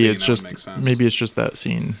 but maybe it's just that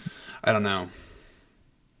scene. I don't know.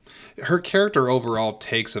 Her character overall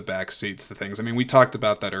takes a backseat to things. I mean, we talked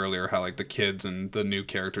about that earlier, how like the kids and the new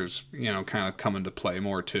characters, you know, kind of come into play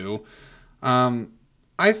more too.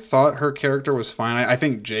 I thought her character was fine. I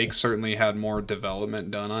think Jake certainly had more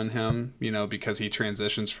development done on him, you know, because he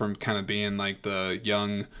transitions from kind of being like the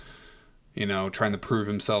young, you know, trying to prove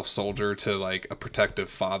himself soldier to like a protective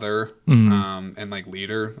father, and like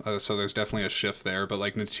leader. So there's definitely a shift there. But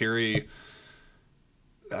like Neytiri,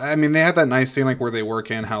 I mean, they had that nice scene like where they work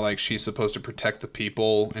in how like she's supposed to protect the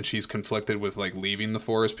people and she's conflicted with like leaving the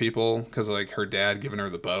forest people because like her dad giving her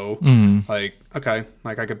the bow. Like, okay,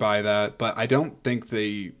 like I could buy that, but I don't think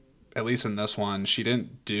they, at least in this one, she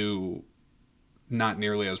didn't do not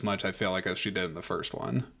nearly as much, I feel like, as she did in the first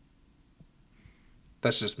one.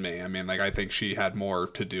 That's just me. I mean, like, I think she had more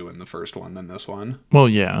to do in the first one than this one. Well,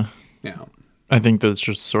 yeah. Yeah. I think that's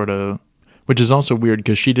just sort of, which is also weird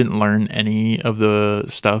because she didn't learn any of the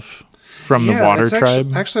stuff from the water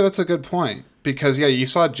tribe. Actually, that's a good point. Because, yeah, you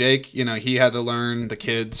saw Jake, you know, he had to learn the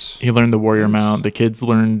kids. He learned the warrior mount. The kids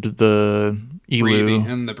learned the Elu.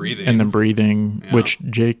 And the breathing. And the breathing, yeah. Which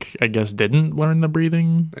Jake, I guess, didn't learn the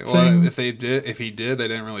breathing thing. If he did, they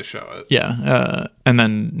didn't really show it. Yeah. And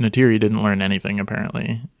then Neytiri didn't learn anything,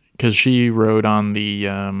 apparently. Because she rode on the...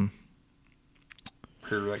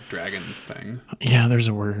 her, like, dragon thing. Yeah, there's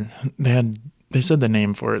a word. They said the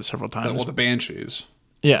name for it several times. The banshees.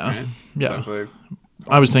 Yeah. Right? Yeah.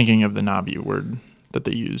 I was thinking of the Navi word that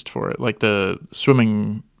they used for it. Like the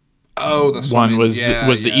swimming... Oh, the swimming. One was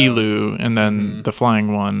the Elu, and then the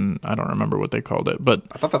flying one, I don't remember what they called it, but...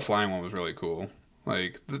 I thought the flying one was really cool.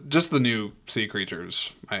 Like, just the new sea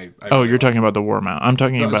creatures. You're talking about the war mount. I'm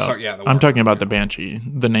talking about the Banshee,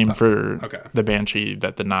 the name for the Banshee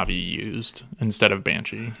that the Navi used instead of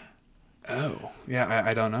Banshee. Oh, yeah,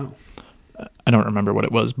 I don't know. I don't remember what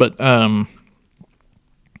it was, but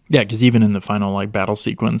yeah, because even in the final like battle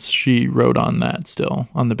sequence, she rode on that still,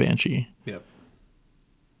 on the Banshee. Yep.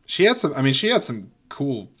 She had some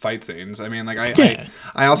cool fight scenes. I mean, like I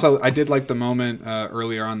did like the moment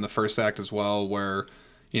earlier on the first act as well, where,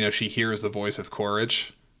 you know, she hears the voice of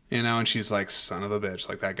Courage, you know, and she's like, "Son of a bitch,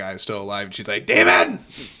 like that guy is still alive." And she's like, "Demon,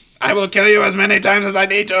 I will kill you as many times as I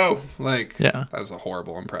need to." Like, yeah, that was a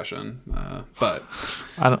horrible impression, but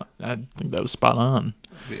I think that was spot on.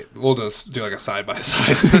 We'll just do like a side by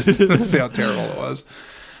side. Let's see how terrible it was.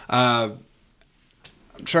 I'm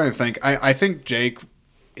trying to think. I think Jake,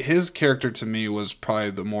 his character to me was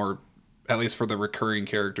probably the more, at least for the recurring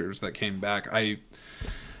characters that came back. I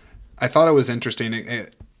thought it was interesting.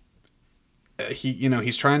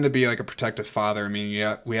 He's trying to be like a protective father. I mean,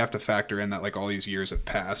 yeah, we have to factor in that like all these years have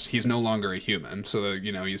passed. He's no longer a human, so that,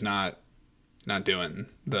 you know, he's not doing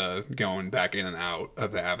the going back in and out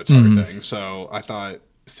of the Avatar thing. So I thought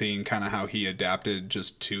seeing kind of how he adapted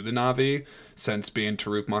just to the Na'vi since being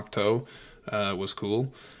Taruk Makto was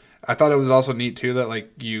cool. I thought it was also neat too that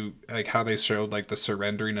like how they showed like the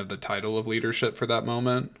surrendering of the title of leadership for that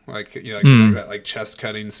moment, like, you know, like that like chest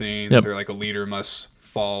cutting scene. Yep. They're like, a leader must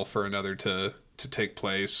fall for another to take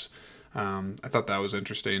place. I thought that was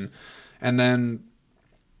interesting. And then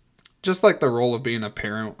just like the role of being a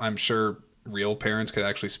parent, I'm sure real parents could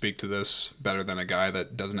actually speak to this better than a guy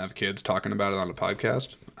that doesn't have kids talking about it on a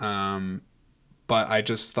podcast. But I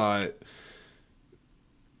just thought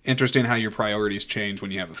interesting how your priorities change when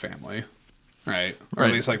you have a family, right? Or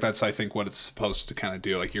at least like that's, I think, what it's supposed to kind of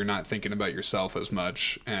do. Like, you're not thinking about yourself as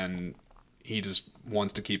much, and he just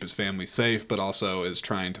wants to keep his family safe, but also is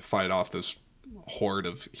trying to fight off this horde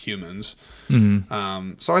of humans.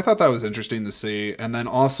 So I thought that was interesting to see. And then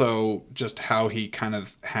also just how he kind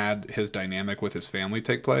of had his dynamic with his family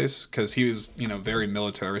take place, because he was, you know, very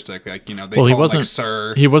militaristic. Like, you know, they call him like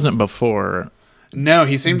sir. He wasn't before. No,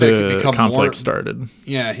 he seemed to become conflict more started.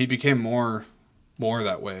 Yeah, he became more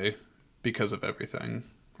that way because of everything,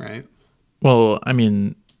 right? Well, I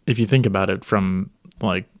mean, if you think about it from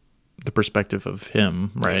like the perspective of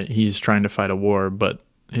him, right? He's trying to fight a war, but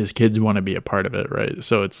his kids want to be a part of it, right?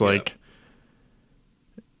 So it's like,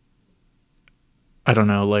 I don't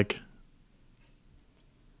know, like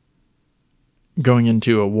going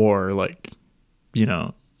into a war, like, you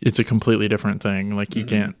know, it's a completely different thing. Like you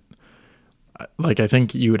can't, like, I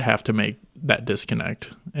think you would have to make that disconnect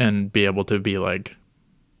and be able to be like,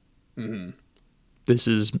 this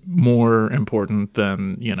is more important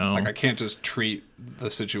than, you know, Like I can't just treat the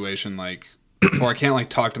situation like, or I can't like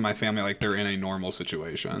talk to my family like they're in a normal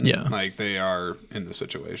situation. Yeah. Like they are in the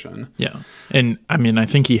situation. yeah. And I mean, I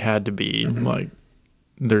think he had to be like,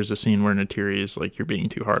 there's a scene where Neytiri is like, you're being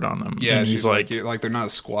too hard on them. Yeah. And She's like, they're not a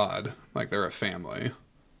squad. Like they're a family.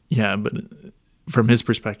 yeah, but from his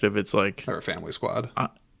perspective, it's like, They're a family squad.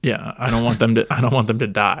 yeah, I don't want them to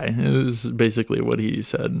die. Is basically what he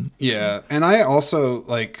said. Yeah. And I also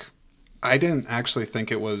like, I didn't actually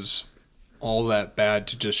think it was all that bad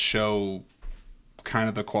to just show kind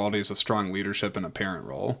of the qualities of strong leadership in a parent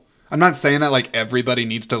role. I'm not saying that like everybody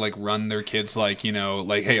needs to like run their kids like, you know,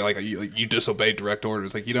 like, hey, like you disobey direct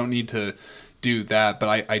orders. Like you don't need to do that.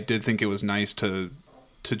 But I did think it was nice to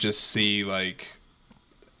just see like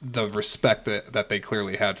the respect that they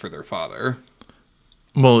clearly had for their father.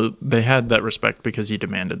 Well, they had that respect because he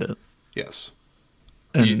demanded it. Yes.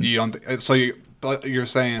 And You're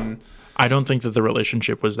saying, I don't think that the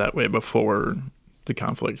relationship was that way before the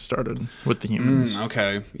conflict started with the humans.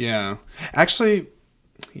 okay. Yeah. Actually,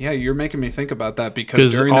 yeah, you're making me think about that because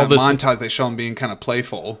 'Cause during all that this- montage, they show him being kind of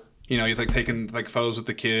playful. You know, he's like taking like photos with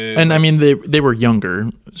the kids. And like, I mean, they were younger,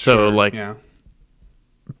 so sure, like yeah.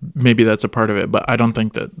 maybe that's a part of it. But I don't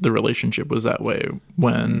think that the relationship was that way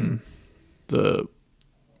when the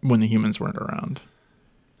humans weren't around.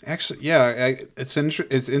 Actually, yeah, it's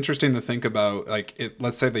interesting to think about. Like,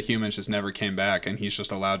 let's say the humans just never came back, and he's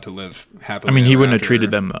just allowed to live happily. I mean, he ever wouldn't have after. treated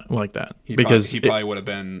them like that He because probably would have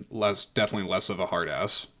been definitely less of a hard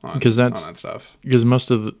ass on Because on that's- that stuff. because most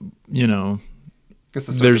of the, you know, It's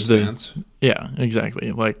the there's circumstance. yeah,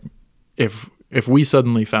 exactly. Like if we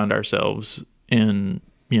suddenly found ourselves in,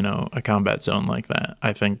 you know, a combat zone like that,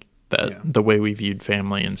 I think that the way we viewed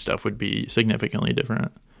family and stuff would be significantly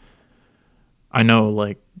different. I know,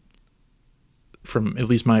 like, from at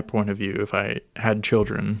least my point of view, if I had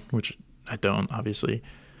children, which I don't, obviously,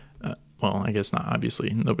 well, I guess not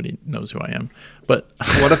obviously, nobody knows who I am, but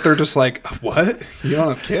What if they're just like, what? You don't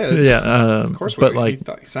have kids? yeah, Of course, but he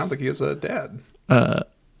like, sounds like he was a dad. I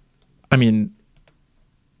mean,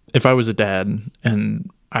 if I was a dad and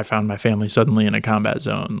I found my family suddenly in a combat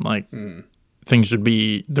zone, like things would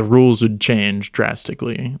be, the rules would change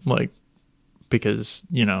drastically, like, because,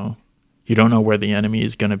 you know, you don't know where the enemy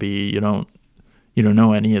is going to be. You don't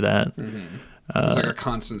know any of that. There's like a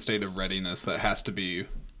constant state of readiness that has to be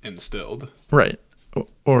instilled. Right.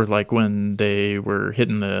 Or like when they were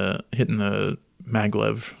hitting the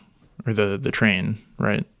maglev or the train,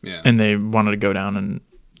 right? Yeah. And they wanted to go down and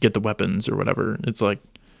get the weapons or whatever. It's like,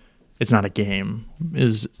 it's not a game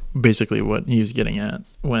is basically what he was getting at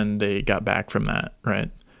when they got back from that, right?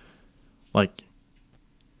 Like,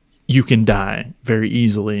 you can die very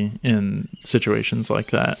easily in situations like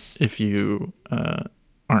that if you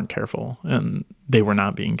aren't careful, and they were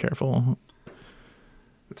not being careful.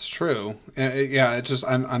 It's true. Yeah, it just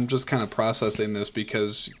I'm just kind of processing this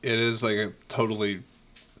because it is like a totally.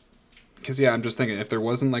 Because yeah, I'm just thinking if there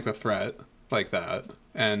wasn't like a threat like that,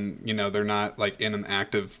 and you know they're not like in an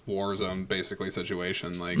active war zone basically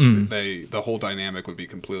situation, like the whole dynamic would be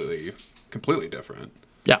completely different.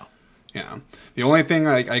 Yeah. Yeah. The only thing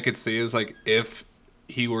I could see is like if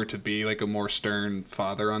he were to be like a more stern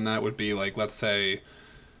father on that would be like, let's say,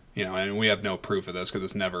 you know, and we have no proof of this because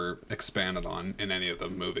it's never expanded on in any of the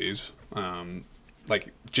movies. Like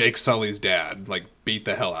Jake Sully's dad, like beat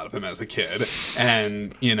the hell out of him as a kid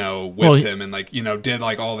and, you know, whipped him and like, you know, did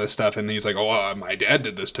like all this stuff. And he's like, oh, my dad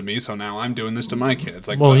did this to me. So now I'm doing this to my kids.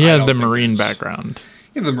 Like, Well, but he I had don't the think Marine there's- background.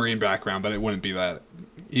 He had the Marine background, but it wouldn't be that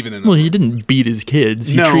even in the Well, he didn't beat his kids.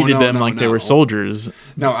 He treated them like they were soldiers.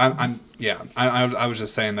 No, I was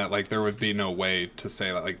just saying that like there would be no way to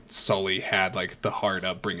say that like Sully had like the hard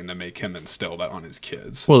upbringing to make him instill that on his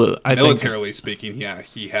kids. Well, I think militarily speaking, yeah,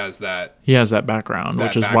 he has that background,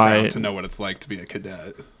 which is background why to know what it's like to be a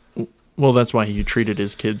cadet. Well, that's why he treated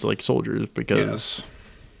his kids like soldiers because, Yes.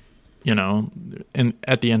 you know, and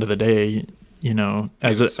at the end of the day, you know,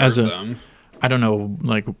 as He a served them. I don't know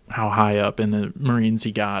like how high up in the Marines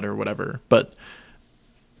he got or whatever, but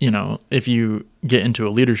you know, if you get into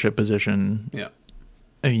a leadership position, Yeah.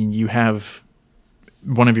 I mean, you have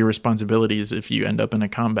one of your responsibilities if you end up in a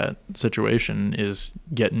combat situation is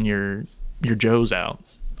getting your Joes out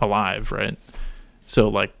alive, right? So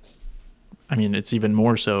like I mean, it's even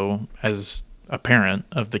more so as a parent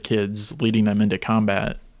of the kids, leading them into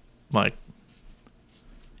combat. Like,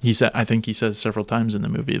 I think he says several times in the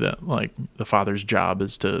movie that, like, the father's job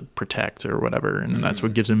is to protect or whatever, and that's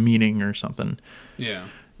what gives him meaning or something. Yeah.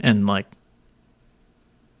 And, like,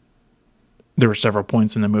 there were several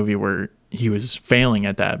points in the movie where he was failing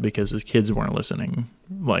at that because his kids weren't listening.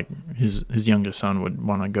 Like, his youngest son would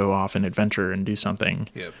want to go off and adventure and do something,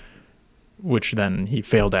 Yep. which then he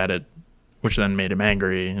failed at it, which then made him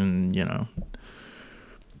angry. And, you know,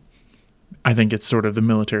 I think it's sort of the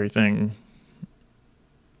military thing.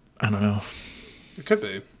 I don't know. It could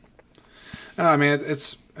be. I mean,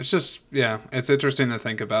 it's just, yeah, it's interesting to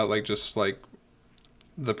think about, like, just, like,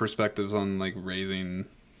 the perspectives on, like, raising...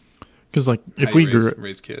 Because, like, if we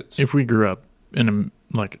raise kids. If we grew up in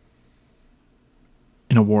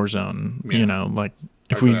a war zone, Yeah. you know, like,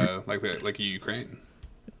 if like Ukraine.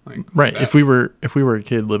 Like, right. that. If we were a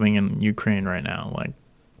kid living in Ukraine right now, like,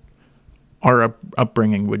 our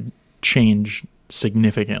upbringing would change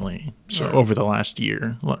significantly over the last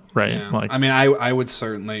year, right? Yeah. Like, I mean, I would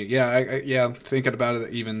certainly, thinking about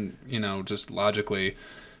it, even, you know, just logically,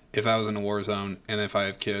 if I was in a war zone and if I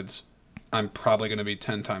have kids, I'm probably going to be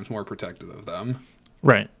 10 times more protective of them.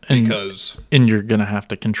 right. And you're going to have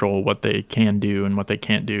to control what they can do and what they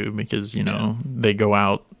can't do because, you know, they go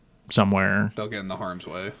out somewhere. they'll get in the harm's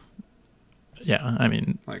way. Yeah. I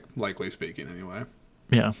mean, Like, likely speaking, anyway.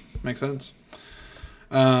 yeah. Makes sense.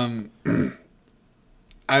 I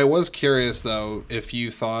was curious, though, if you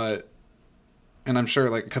thought, and I'm sure,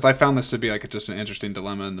 like, because I found this to be, like, just an interesting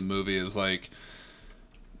dilemma in the movie, is, like,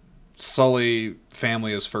 Sully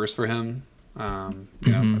family is first for him. You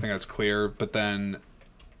know, I think that's clear. But then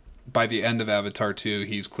by the end of Avatar 2,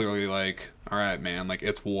 he's clearly like, all right, man, like,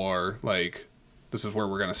 it's war. Like, this is where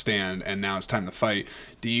we're going to stand, and now it's time to fight.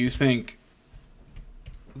 Do you think,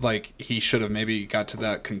 like, he should have maybe got to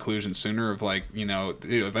that conclusion sooner of, like, you know,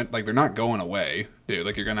 like, they're not going away, dude.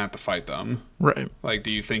 Like, you're going to have to fight them. Right. Like, do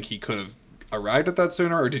you think he could have arrived at that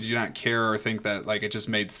sooner, or did you not care or think that, like, it just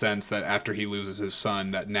made sense that after he loses his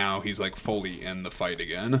son that now he's, like, fully in the fight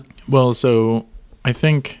again? Well, so I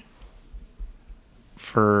think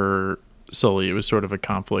for Sully, it was sort of a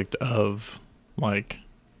conflict of, like,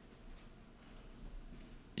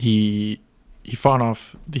 he fought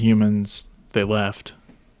off the humans, they left.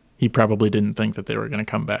 He probably didn't think that they were going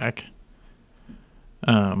to come back.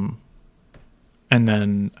 And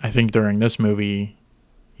then I think during this movie,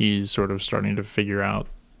 he's sort of starting to figure out,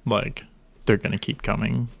 like, they're going to keep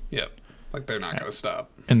coming. Yep. Like, they're not going to stop.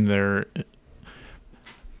 And they're,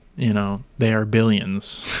 you know, they are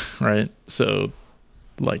billions, right? So,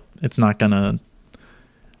 like, it's not going to,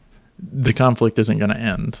 the conflict isn't going to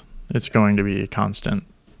end. It's going to be a constant.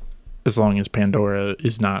 As long as Pandora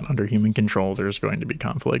is not under human control, there's going to be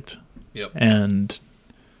conflict. Yep. And,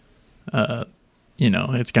 you know,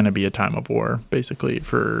 it's going to be a time of war, basically,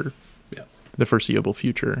 for the foreseeable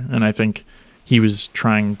future. And I think he was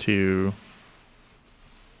trying to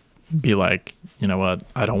be like, you know what,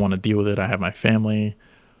 I don't want to deal with it. I have my family.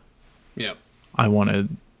 Yep. I want to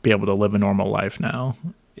be able to live a normal life now.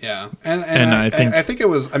 Yeah. And I think it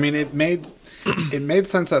was, I mean, it made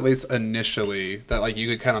sense, at least initially, that, like, you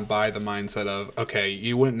could kind of buy the mindset of, okay,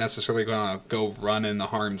 you wouldn't necessarily going to go run in the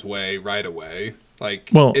harm's way right away. Like,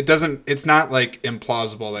 well, it's not, like,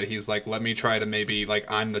 implausible that he's like, let me try to maybe, like,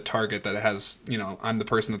 I'm the target that has, you know, I'm the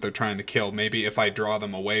person that they're trying to kill. Maybe if I draw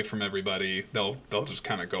them away from everybody, they'll just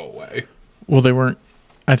kind of go away. Well, they weren't,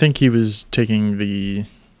 I think he was taking the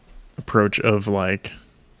approach of, like,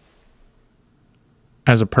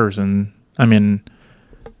 as a person, I mean,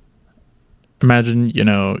 imagine, you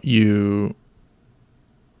know, you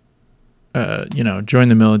join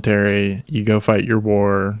the military, you go fight your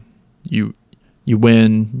war, you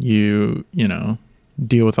win, you know,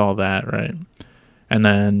 deal with all that, right? And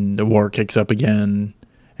then the war kicks up again,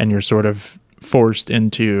 and you're sort of forced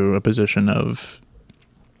into a position of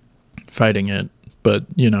fighting it. But,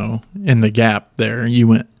 you know, in the gap there,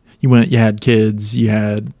 you had kids,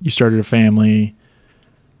 you started a family.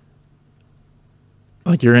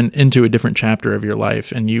 Like, you're into a different chapter of your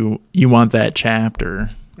life, and you want that chapter,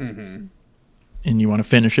 and you want to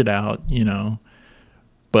finish it out, you know,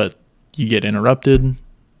 but you get interrupted,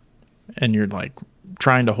 and you're, like,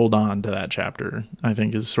 trying to hold on to that chapter. I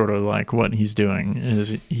think is sort of like what he's doing,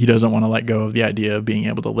 is he doesn't want to let go of the idea of being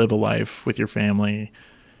able to live a life with your family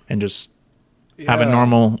and just have a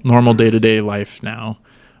normal day-to-day life now,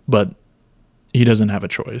 but he doesn't have a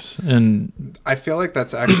choice. And I feel like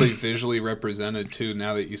that's actually visually represented too,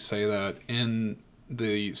 now that you say that, in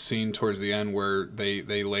the scene towards the end where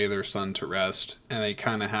they lay their son to rest, and he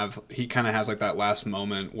kind of has like that last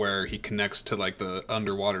moment where he connects to like the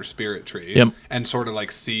underwater spirit tree, Yep. and sort of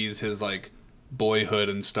like sees his like boyhood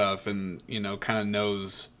and stuff, and you know, kind of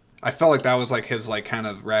knows. I felt like that was like his like kind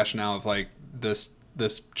of rationale of like this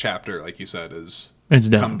chapter, like you said, is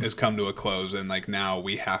come to a close, and like now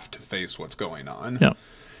we have to face what's going on. Yeah.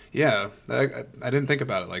 Yeah, I didn't think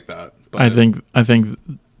about it like that. But I think,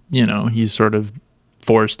 you know, he's sort of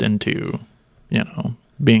forced into, you know,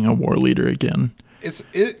 being a war leader again.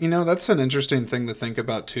 You know, that's an interesting thing to think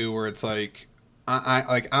about too, where it's like,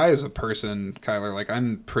 I as a person, Kyler, like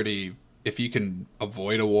I'm pretty, if you can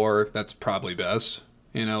avoid a war, that's probably best.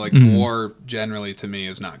 You know, like war generally to me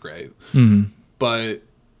is not great. Mm-hmm. But,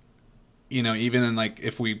 you know, even in like,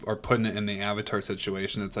 if we are putting it in the Avatar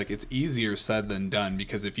situation, it's like, it's easier said than done,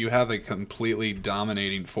 because if you have a completely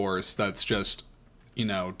dominating force that's just, you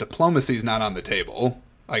know, diplomacy's not on the table.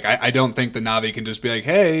 Like, I don't think the Na'vi can just be like,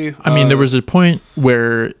 hey. I mean, there was a point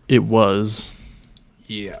where it was.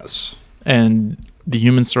 Yes. And the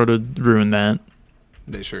humans sort of ruined that.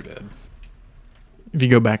 They sure did. If you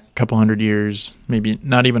go back a couple hundred years, maybe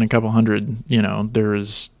not even a couple hundred, you know, there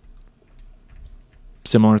was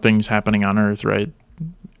similar things happening on Earth, right?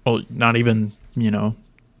 Well, not even, you know,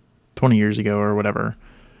 20 years ago or whatever.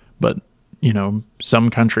 But, you know, some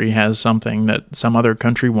country has something that some other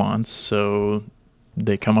country wants, so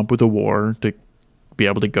they come up with a war to be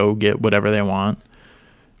able to go get whatever they want,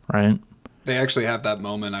 right? They actually have that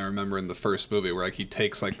moment, I remember, in the first movie where like he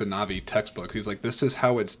takes like the Na'vi textbooks. He's like, this is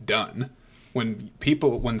how it's done. When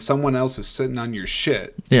someone else is sitting on your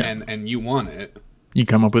shit, and you want it, you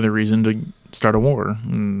come up with a reason to start a war,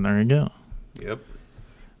 and there you go. Yep.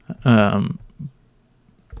 And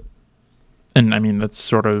I mean, that's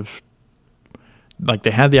sort of like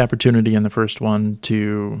they had the opportunity in the first one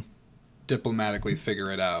to diplomatically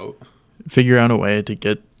figure out a way to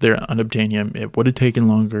get their unobtainium. It would have taken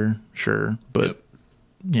longer, sure, but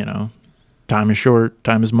you know, time is short,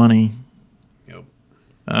 time is money. Yep.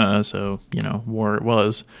 So, you know, war it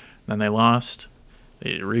was. Then they lost.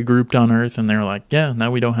 They regrouped on Earth, and they're like, yeah, now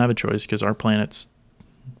we don't have a choice because our planet's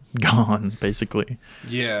gone, basically.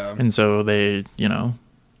 Yeah. And so they, you know,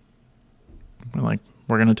 were like,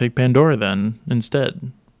 we're going to take Pandora then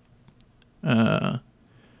instead.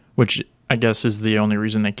 Which I guess is the only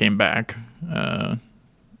reason they came back, at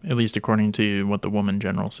least according to what the woman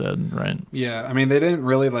general said, right? Yeah, I mean, they didn't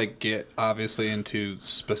really like get obviously into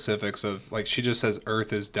specifics of like, she just says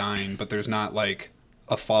Earth is dying, but there's not like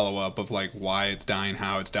a follow-up of like why it's dying,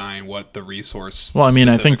 how it's dying, what the resource. Well, I mean,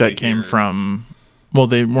 I think that came from, well,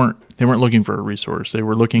 they weren't looking for a resource. They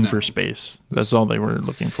were looking for space. That's all they were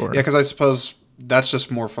looking for. Yeah, because I suppose that's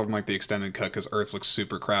just more from like the extended cut, because Earth looks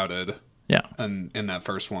super crowded. Yeah. And in that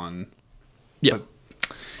first one. Yeah. But,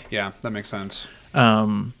 yeah, that makes sense.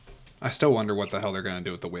 I still wonder what the hell they're going to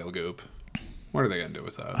do with the whale goop. What are they going to do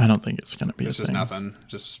with that? I don't think it's going to be It's a just thing. nothing.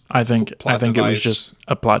 Just I think it was just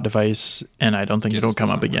a plot device, and I don't think it'll come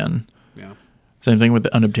up again. Yeah. Same thing with the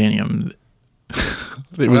unobtainium.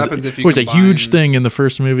 It happens was a huge thing in the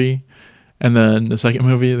first movie, and then the second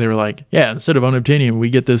movie they were like, yeah, instead of unobtainium, we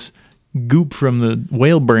get this goop from the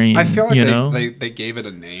whale brain. I feel like they gave it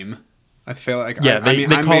a name. I feel like they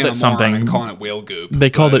called it something. I'm calling it whale goop. They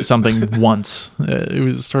called it something once.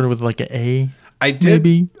 It started with like an A. I did.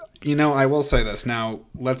 Maybe. You know, I will say this. Now,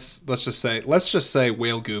 let's just say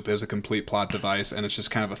whale goop is a complete plot device, and it's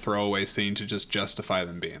just kind of a throwaway scene to just justify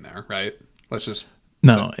them being there, right? That's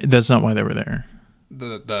not why they were there.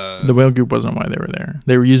 The whale goop wasn't why they were there.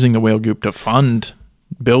 They were using the whale goop to fund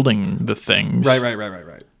building the things.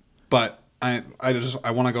 Right. But I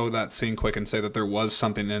want to go with that scene quick and say that there was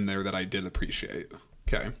something in there that I did appreciate.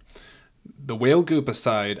 Okay. The whale goop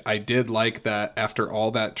aside, I did like that after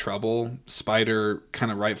all that trouble, Spider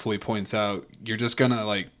kind of rightfully points out, you're just going to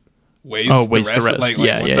like waste the rest. Like,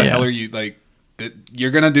 what the hell are you like?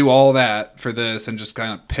 You're going to do all that for this and just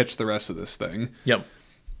kind of pitch the rest of this thing. Yep.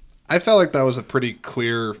 I felt like that was a pretty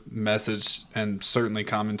clear message, and certainly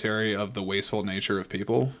commentary of the wasteful nature of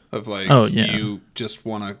people. Of like, you just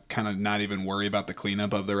want to kind of not even worry about the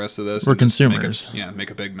cleanup of the rest of this. We're consumers.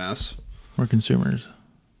 Make a big mess. We're consumers.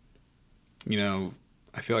 You know,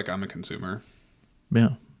 I feel like I'm a consumer.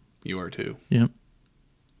 Yeah. You are too. Yep.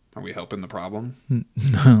 Are we helping the problem?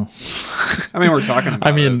 No. I mean, we're talking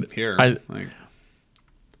about it here.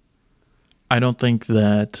 I don't think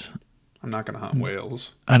that... I'm not going to hunt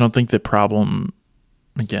whales. I don't think the problem...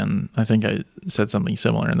 Again, I think I said something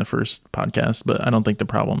similar in the first podcast, but I don't think the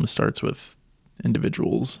problem starts with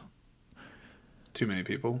individuals. Too many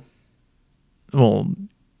people? Well,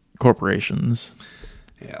 corporations.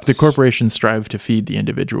 Yes. The corporations strive to feed the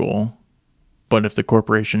individual, but if the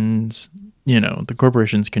corporations, the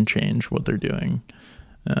corporations can change what they're doing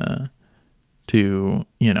to,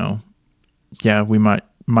 we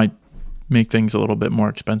might make things a little bit more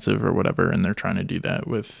expensive or whatever, and they're trying to do that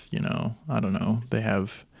with, I don't know, they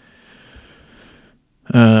have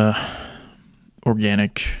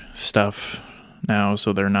organic stuff now,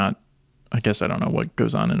 so they're not, I guess I don't know what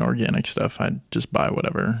goes on in organic stuff. I just buy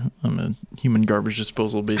whatever. I'm a human garbage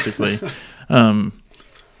disposal, basically. And,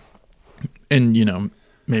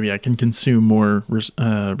 maybe I can consume more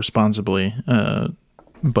responsibly,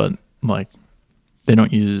 but like they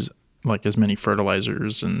don't use like as many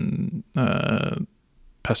fertilizers and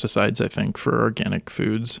pesticides, I think, for organic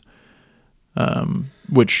foods,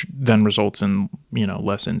 which then results in,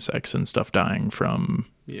 less insects and stuff dying from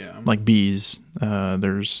like bees.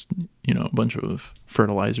 There's, a bunch of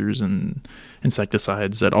fertilizers and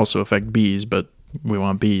insecticides that also affect bees, but we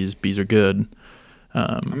want bees. Bees are good.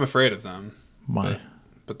 I'm afraid of them. Why?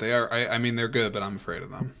 But they are, I mean, they're good, but I'm afraid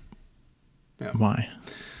of them. Yeah. Why?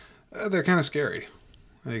 They're kind of scary.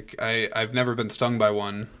 Like, I've never been stung by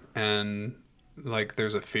one, and like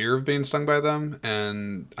there's a fear of being stung by them,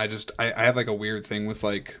 and I have like a weird thing with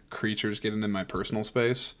like creatures getting in my personal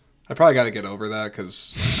space. I probably got to get over that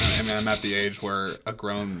because I'm at the age where a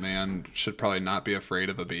grown man should probably not be afraid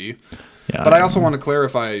of a bee. Yeah. But I also want to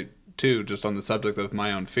clarify too, just on the subject of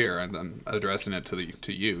my own fear, and I'm addressing it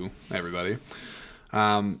to you, everybody.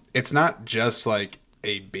 It's not just like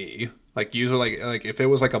a bee. Like usually, like if it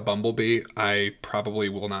was like a bumblebee, I probably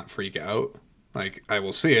will not freak out. Like I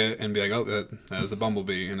will see it and be like, "Oh, that is a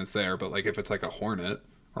bumblebee," and it's there. But like if it's like a hornet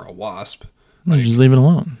or a wasp, like, just leave it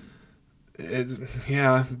alone.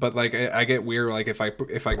 Yeah, but like I get weird. Like if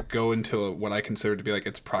I go into what I consider to be like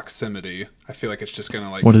its proximity, I feel like it's just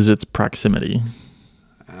gonna like. What is its proximity?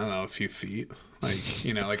 I don't know, a few feet. Like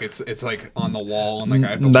like it's like on the wall and like I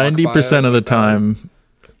have to 90% of the time.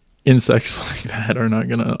 Insects like that are not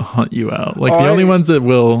gonna hunt you out. Like the only ones that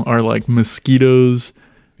will are like mosquitoes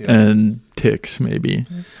and ticks, maybe.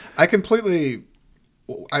 I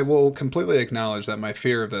will completely acknowledge that my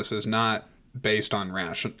fear of this is not based on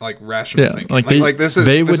rational thinking. Like this is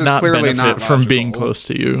they would this is not clearly benefit not from being logical. close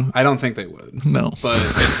to you. I don't think they would. No, but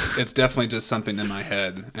it's definitely just something in my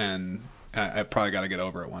head, and I probably got to get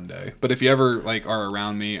over it one day. But if you ever like are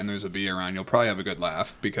around me and there's a bee around, you'll probably have a good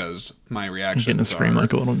laugh because my reaction. Getting to scream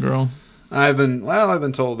like a little girl. I've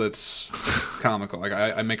been told it's comical. Like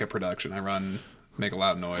I make a production. I make a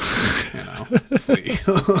loud noise. Flee.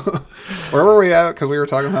 Where were we at? Because we were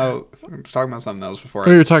talking about something else before.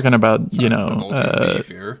 We were talking about bee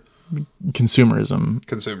fear.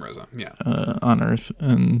 Consumerism. Yeah. On Earth,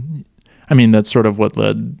 and I mean that's sort of what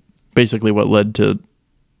led to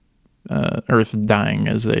Earth dying,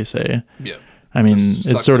 as they say. Yeah. I mean,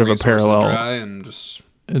 it's sort of a parallel.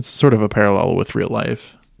 It's sort of a parallel with real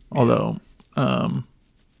life. Although, do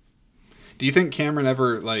you think Cameron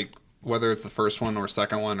ever, like, whether it's the first one or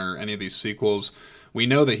second one or any of these sequels, we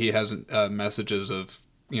know that he has messages of,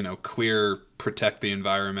 clear, protect the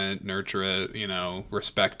environment, nurture it,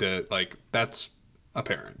 respect it. Like, that's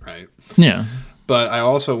apparent, right? Yeah. But I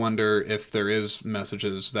also wonder if there is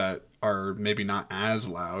messages that are maybe not as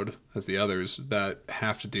loud as the others that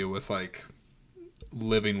have to deal with, like,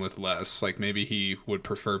 living with less. Like, maybe he would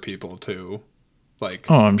prefer people to...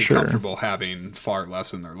 I'm be sure comfortable having far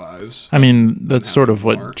less in their lives. I mean, that's sort of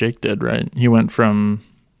more. what Jake did, right? He went from,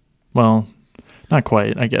 well, not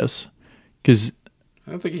quite, I guess, because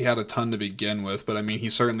I don't think he had a ton to begin with, but I mean,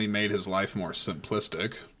 he certainly made his life more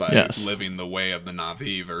simplistic by living the way of the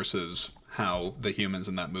Na'vi versus how the humans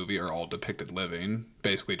in that movie are all depicted living,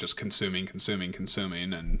 basically just consuming,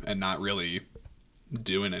 and not really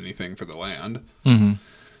doing anything for the land. Mm-hmm.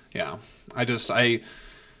 Yeah, I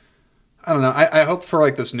don't know. I hope for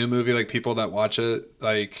like this new movie, like people that watch it,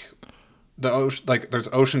 like the ocean, like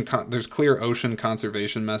there's clear ocean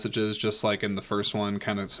conservation messages, just like in the first one,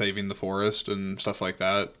 kind of saving the forest and stuff like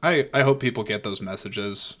that. I hope people get those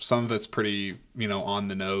messages. Some of it's pretty, on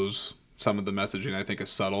the nose. Some of the messaging I think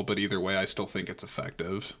is subtle, but either way, I still think it's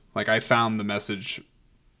effective. Like I found the messages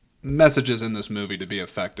in this movie to be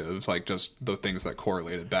effective, like just the things that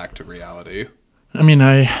correlated back to reality. I mean,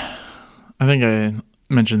 I think I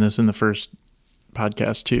mentioned this in the first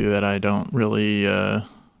podcast too, that I don't really I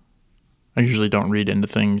usually don't read into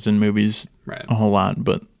things in movies a whole lot,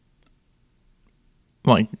 but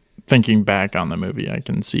like thinking back on the movie, I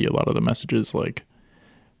can see a lot of the messages. Like,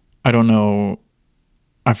 I don't know,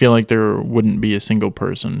 I feel like there wouldn't be a single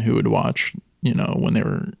person who would watch, when they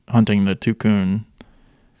were hunting the Tukun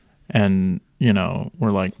and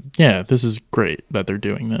we're like, yeah, this is great that they're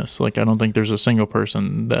doing this. Like, I don't think there's a single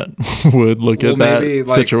person that would look at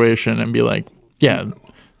that situation and be like, yeah,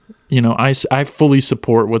 I fully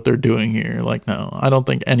support what they're doing here. Like, no, I don't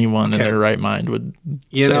think anyone in their right mind would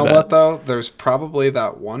You say know that. what, though? There's probably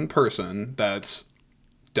that one person that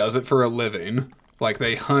does it for a living. Like,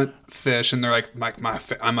 they hunt fish, and they're like,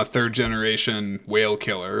 I'm a third-generation whale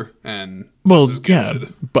killer, and this is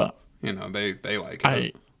good. But they like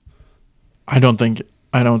it. I don't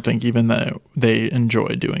think even that they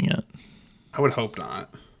enjoy doing it. I would hope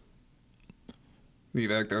not.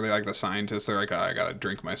 They're like the scientists. They're like, I gotta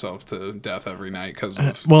drink myself to death every night because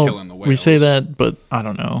of killing the whales. We say that, but I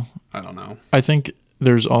don't know. I think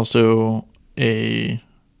there's also a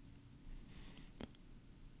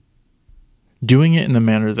doing it in the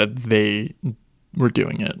manner that they were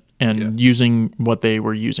doing it and using what they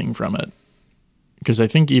were using from it. Because I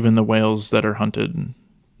think even the whales that are hunted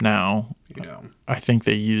now, I think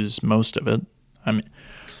they use most of it. I mean,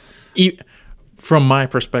 from my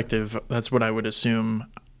perspective, that's what I would assume.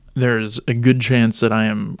 There's a good chance that I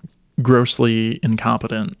am grossly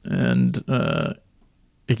incompetent and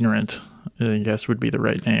ignorant, I guess would be the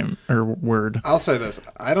right name or word. I'll say this.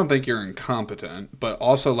 I don't think you're incompetent, but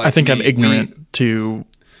also like I think I'm ignorant to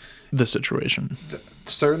the situation.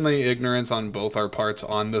 Certainly ignorance on both our parts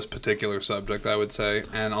on this particular subject, I would say.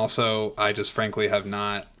 And also, I just frankly have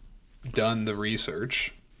not done the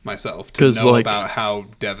research myself to know about how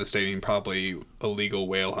devastating probably illegal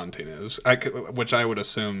whale hunting is. Which I would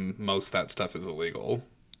assume most of that stuff is illegal,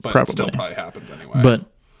 but it still probably happens anyway. But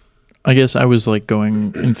I guess I was like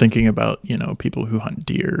going and thinking about, people who hunt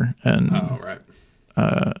deer and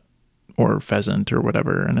or pheasant or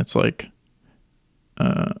whatever, and it's like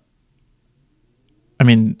I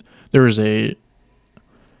mean,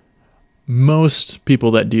 most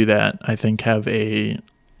people that do that, I think, have a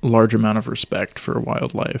large amount of respect for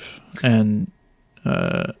wildlife. And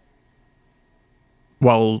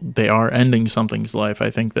while they are ending something's life, I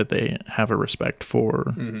think that they have a respect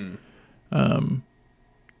for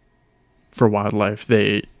wildlife.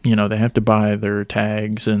 They have to buy their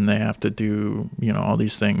tags and they have to do, all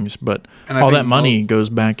these things, but all that money goes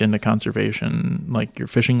back into conservation, like your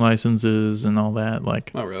fishing licenses and all that. Like,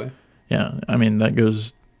 oh, really? Yeah. I mean, that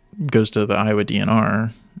goes to the Iowa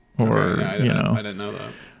DNR or, I didn't know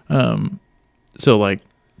that. So like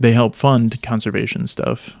they help fund conservation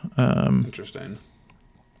stuff. Interesting.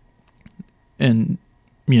 And,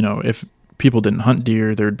 if people didn't hunt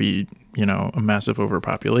deer, there'd be, a massive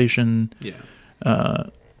overpopulation. Yeah.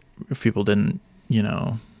 If people didn't,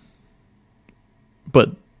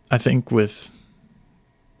 but I think with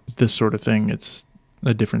this sort of thing, it's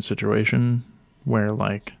a different situation where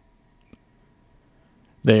like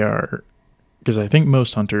they are, because I think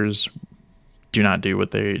most hunters do not do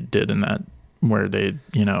what they did in that, where they,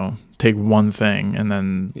 take one thing and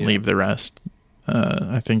then leave the rest.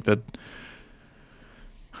 I think that,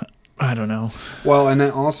 I don't know. Well, and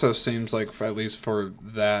it also seems like, at least for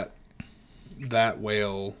that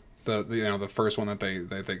whale, the first one that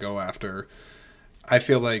they go after, I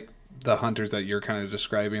feel like the hunters that you're kind of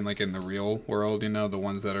describing, like in the real world, the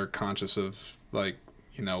ones that are conscious of like,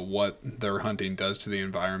 what their hunting does to the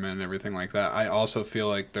environment and everything like that. I also feel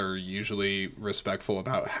like they're usually respectful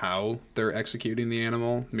about how they're executing the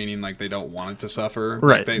animal, meaning like they don't want it to suffer.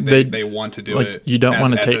 Right. Like they want to do like it you don't as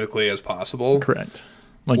want to ethically as possible. Correct.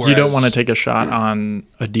 Like you don't want to take a shot on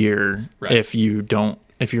a deer if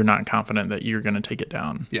you're not confident that you're going to take it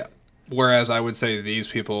down. Yeah. Whereas I would say these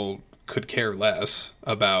people could care less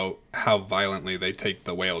about how violently they take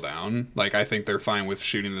the whale down. Like, I think they're fine with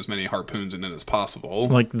shooting as many harpoons in it as possible.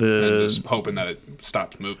 Like and just hoping that it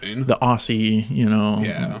stops moving. The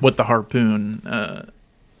Aussie, with the harpoon,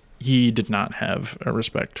 he did not have a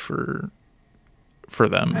respect for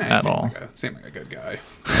them at all. Seemed like a good guy.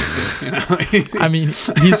 I mean,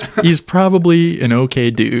 he's probably an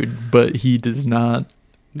okay dude, but he does not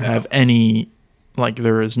have any, like,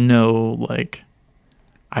 there is no, like,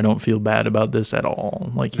 I don't feel bad about this at all.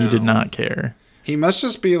 Like, he did not care. He must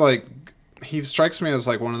just be like, he strikes me as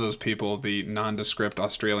like one of those people, the nondescript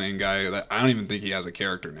Australian guy that I don't even think he has a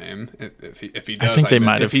character name. If he does,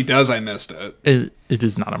 if he does, I missed it. It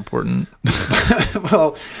is not important.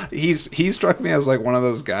 Well, he struck me as like one of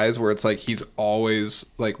those guys where it's like he's always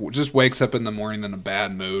like just wakes up in the morning in a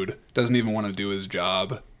bad mood, doesn't even want to do his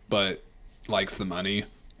job, but likes the money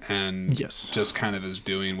and just kind of is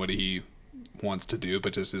doing what he wants to do,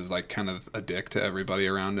 but just is like kind of a dick to everybody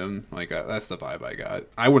around him. Like that's the vibe I got.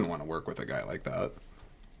 I wouldn't want to work with a guy like that.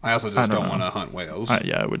 I also just don't want to hunt whales.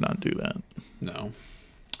 I would not do that. No.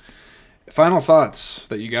 Final thoughts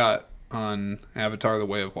that you got on Avatar: The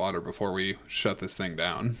Way of Water before we shut this thing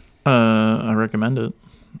down? I recommend it.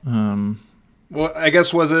 Well, I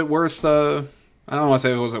guess, was it worth the... I don't want to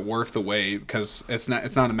say was it worth the wait, because it's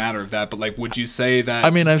not a matter of that, but like, would you say that... I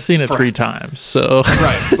mean, I've seen it 3 times, so...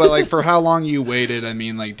 Right, but like, for how long you waited, I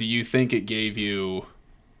mean, like, do you think it gave you...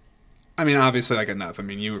 I mean, obviously, like, enough. I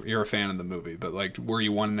mean, you're a fan of the movie, but like, were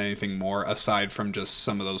you wanting anything more aside from just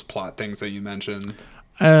some of those plot things that you mentioned?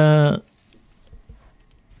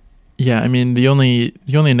 Yeah, I mean, the only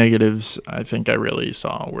negatives I think I really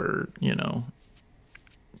saw were,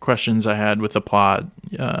 questions I had with the plot.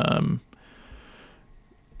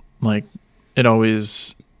 Like, it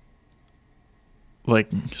always, like,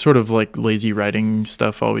 sort of like lazy writing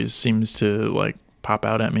stuff always seems to like pop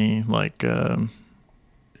out at me. Like, the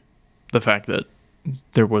fact that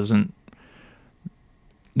there wasn't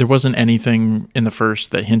anything in the first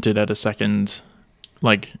that hinted at a second,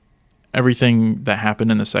 like, everything that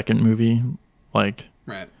happened in the second movie, like,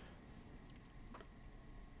 right,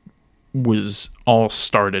 was all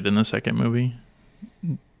started in the second movie.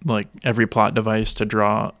 Like, every plot device to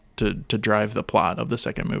drive the plot of the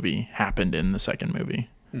second movie happened in the second movie.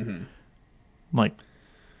 Mm-hmm. Like,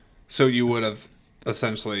 so you would have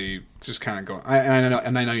essentially just kind of gone.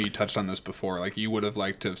 I know you touched on this before. Like, you would have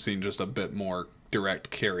liked to have seen just a bit more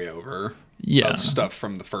direct carryover. Of stuff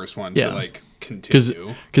from the first one to like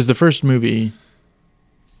continue. Because the first movie,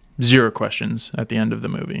 0 questions at the end of the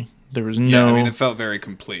movie. There was no. Yeah, I mean, it felt very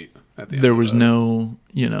complete at the end. There was no,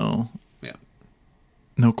 no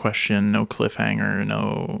question, no cliffhanger,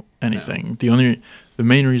 no anything. No. The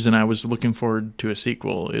main reason I was looking forward to a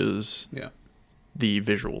sequel is the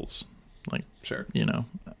visuals, like, sure,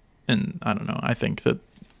 and I don't know. I think that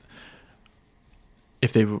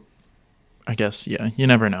if they. I guess, you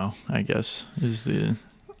never know, I guess, is the...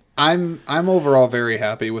 I'm overall very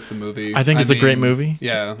happy with the movie. I think it's a great movie.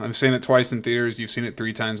 Yeah, I've seen it twice in theaters. You've seen it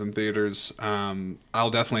 3 times in theaters. I'll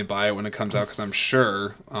definitely buy it when it comes out, because I'm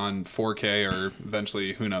sure on 4K or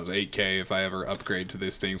eventually, who knows, 8K, if I ever upgrade to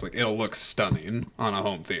these things, like, it'll look stunning on a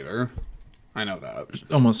home theater. I know that.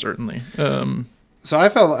 Almost certainly. So I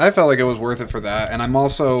felt like it was worth it for that, and I'm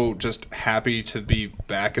also just happy to be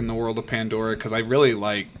back in the world of Pandora, because I really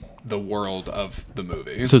like the world of the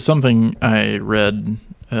movie. So something I read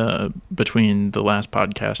between the last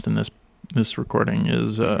podcast and this recording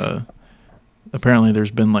is apparently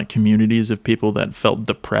there's been like communities of people that felt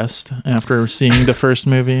depressed after seeing the first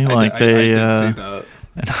movie. I did see that.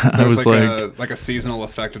 And I was like a seasonal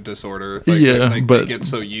affective disorder. Like, but they get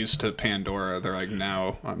so used to Pandora, they're like,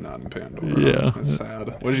 now I'm not in Pandora. Yeah, it's sad.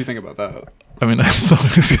 What did you think about that? I mean, I thought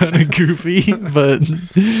it was kind of goofy, but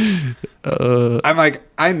I'm like,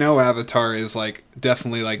 I know Avatar is like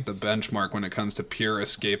definitely like the benchmark when it comes to pure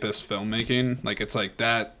escapist filmmaking. Like, it's like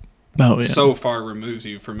that. So far removes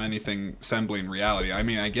you from anything resembling reality. I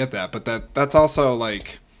mean, I get that, but that's also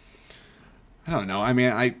like, I don't know. I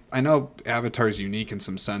mean, I know Avatar's unique in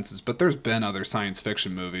some senses, but there's been other science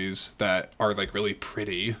fiction movies that are like really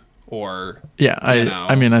pretty, or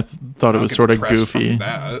I mean, I thought it was sort of goofy.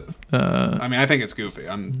 I mean, I think it's goofy.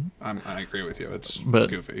 I agree with you. It's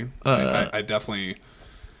goofy. I definitely.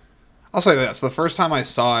 I'll say this: the first time I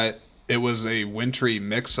saw it, it was a wintry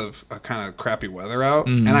mix of a kind of crappy weather out.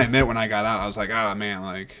 And I admit, when I got out, I was like, oh man,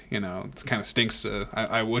 like, it kind of stinks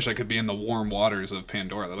I wish I could be in the warm waters of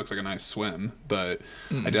Pandora. That looks like a nice swim. But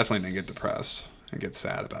I definitely didn't get depressed and get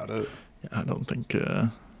sad about it. I don't think...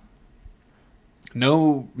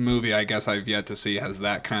 No movie, I guess, I've yet to see has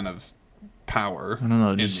that kind of power. I don't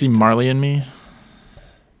know. Did you see Marley and Me?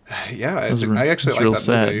 Yeah, I actually like that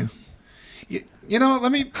sad movie. You know,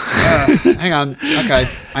 let me hang on. Okay,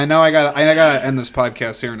 I know I gotta end this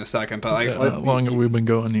podcast here in a second, but how long have we been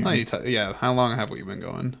going here? How long have we been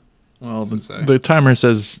going? Well, the timer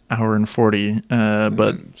says hour and 40,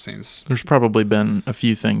 but there's probably been a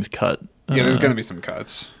few things cut. Yeah, there's gonna be some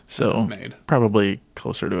cuts. So made probably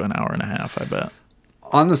closer to an hour and a half, I bet.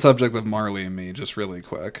 On the subject of Marley and Me, just really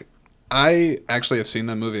quick. I actually have seen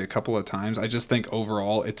that movie a couple of times. I just think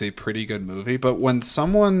overall it's a pretty good movie. But when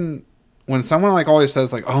someone like always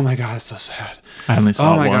says like, "Oh my god, it's so sad," I only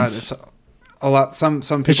saw it once. God, it's a lot. Some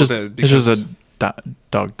people did. It's just a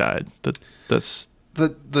dog died. That's the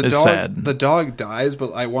dog. Sad. The dog dies,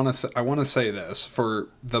 but I want to say this for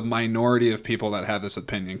the minority of people that have this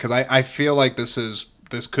opinion, because I feel like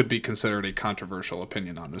this could be considered a controversial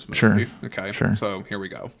opinion on this movie. Sure. Okay. Sure. So here we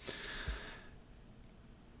go.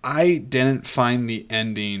 I didn't find the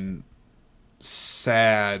ending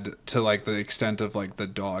sad to like the extent of like the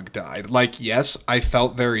dog died. Like, yes, I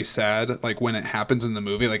felt very sad like when it happens in the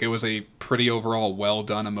movie. Like, it was a pretty overall well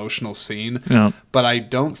done emotional scene. Yeah. But I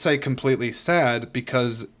don't say completely sad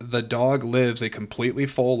because the dog lives a completely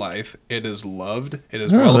full life. It is loved. It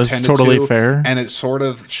is well that's tended totally to, fair. and it sort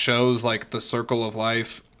of shows like the circle of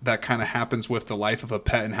life that kind of happens with the life of a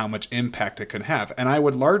pet and how much impact it can have. And I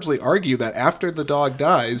would largely argue that after the dog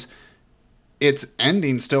dies, it's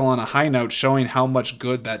ending still on a high note, showing how much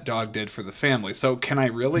good that dog did for the family. So can I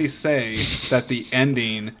really say that the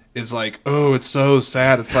ending is like, oh, it's so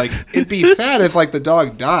sad? It's like, it'd be sad if like the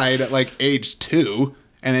dog died at like age 2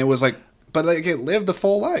 and it was like, but like it lived the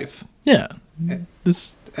full life. Yeah.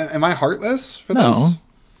 This. Am I heartless for No. this?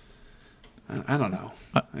 I don't know.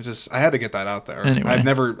 I had to get that out there. Anyway. I've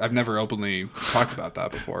never openly talked about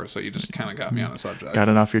that before, so you just kind of got me on a subject. Got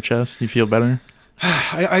it off your chest? You feel better?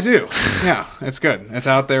 I do. Yeah, it's good. It's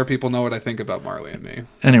out there. People know what I think about Marley and me.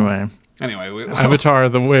 Anyway, Avatar: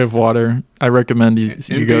 The Way of Water. I recommend you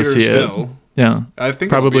go see still. it. Yeah, I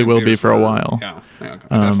think probably it'll will be for a while. Yeah,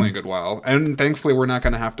 definitely a good while. And thankfully, we're not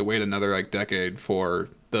going to have to wait another like decade for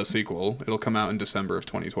the sequel. It'll come out in December of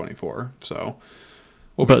 2024, so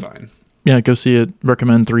we'll be fine. Yeah, go see it.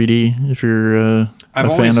 Recommend 3D if you're a fan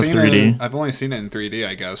of 3D. I've only seen it in 3D,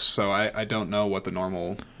 I guess, so I don't know what the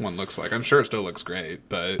normal one looks like. I'm sure it still looks great,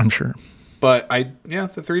 but I'm sure. But the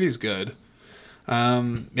 3D is good.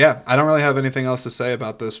 I don't really have anything else to say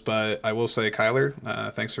about this, but I will say,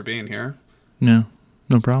 Kyler, thanks for being here. No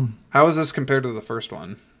problem. How is this compared to the first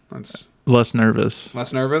one? That's less nervous.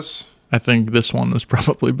 Less nervous? I think this one was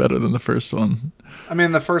probably better than the first one. I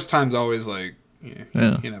mean, the first time's always like, you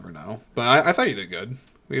never know. But I thought you did good.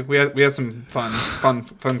 We had some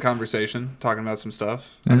fun conversation talking about some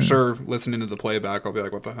stuff. I'm sure listening to the playback, I'll be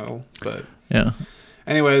like, what the hell? But yeah.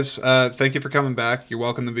 Anyways, thank you for coming back. You're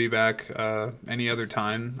welcome to be back any other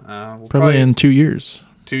time. We'll probably in 2 years.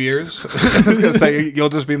 2 years? I was going to say, you'll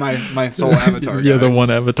just be my sole Avatar guy. Yeah, the one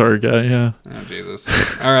Avatar guy, yeah. Oh, Jesus.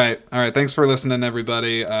 All right. Thanks for listening,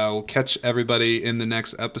 everybody. We'll catch everybody in the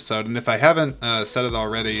next episode. And if I haven't said it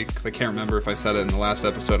already, because I can't remember if I said it in the last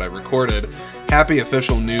episode I recorded, happy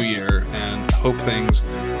official New Year, and hope things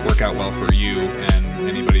work out well for you and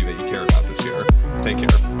anybody that you care about this year. Take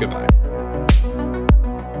care. Goodbye.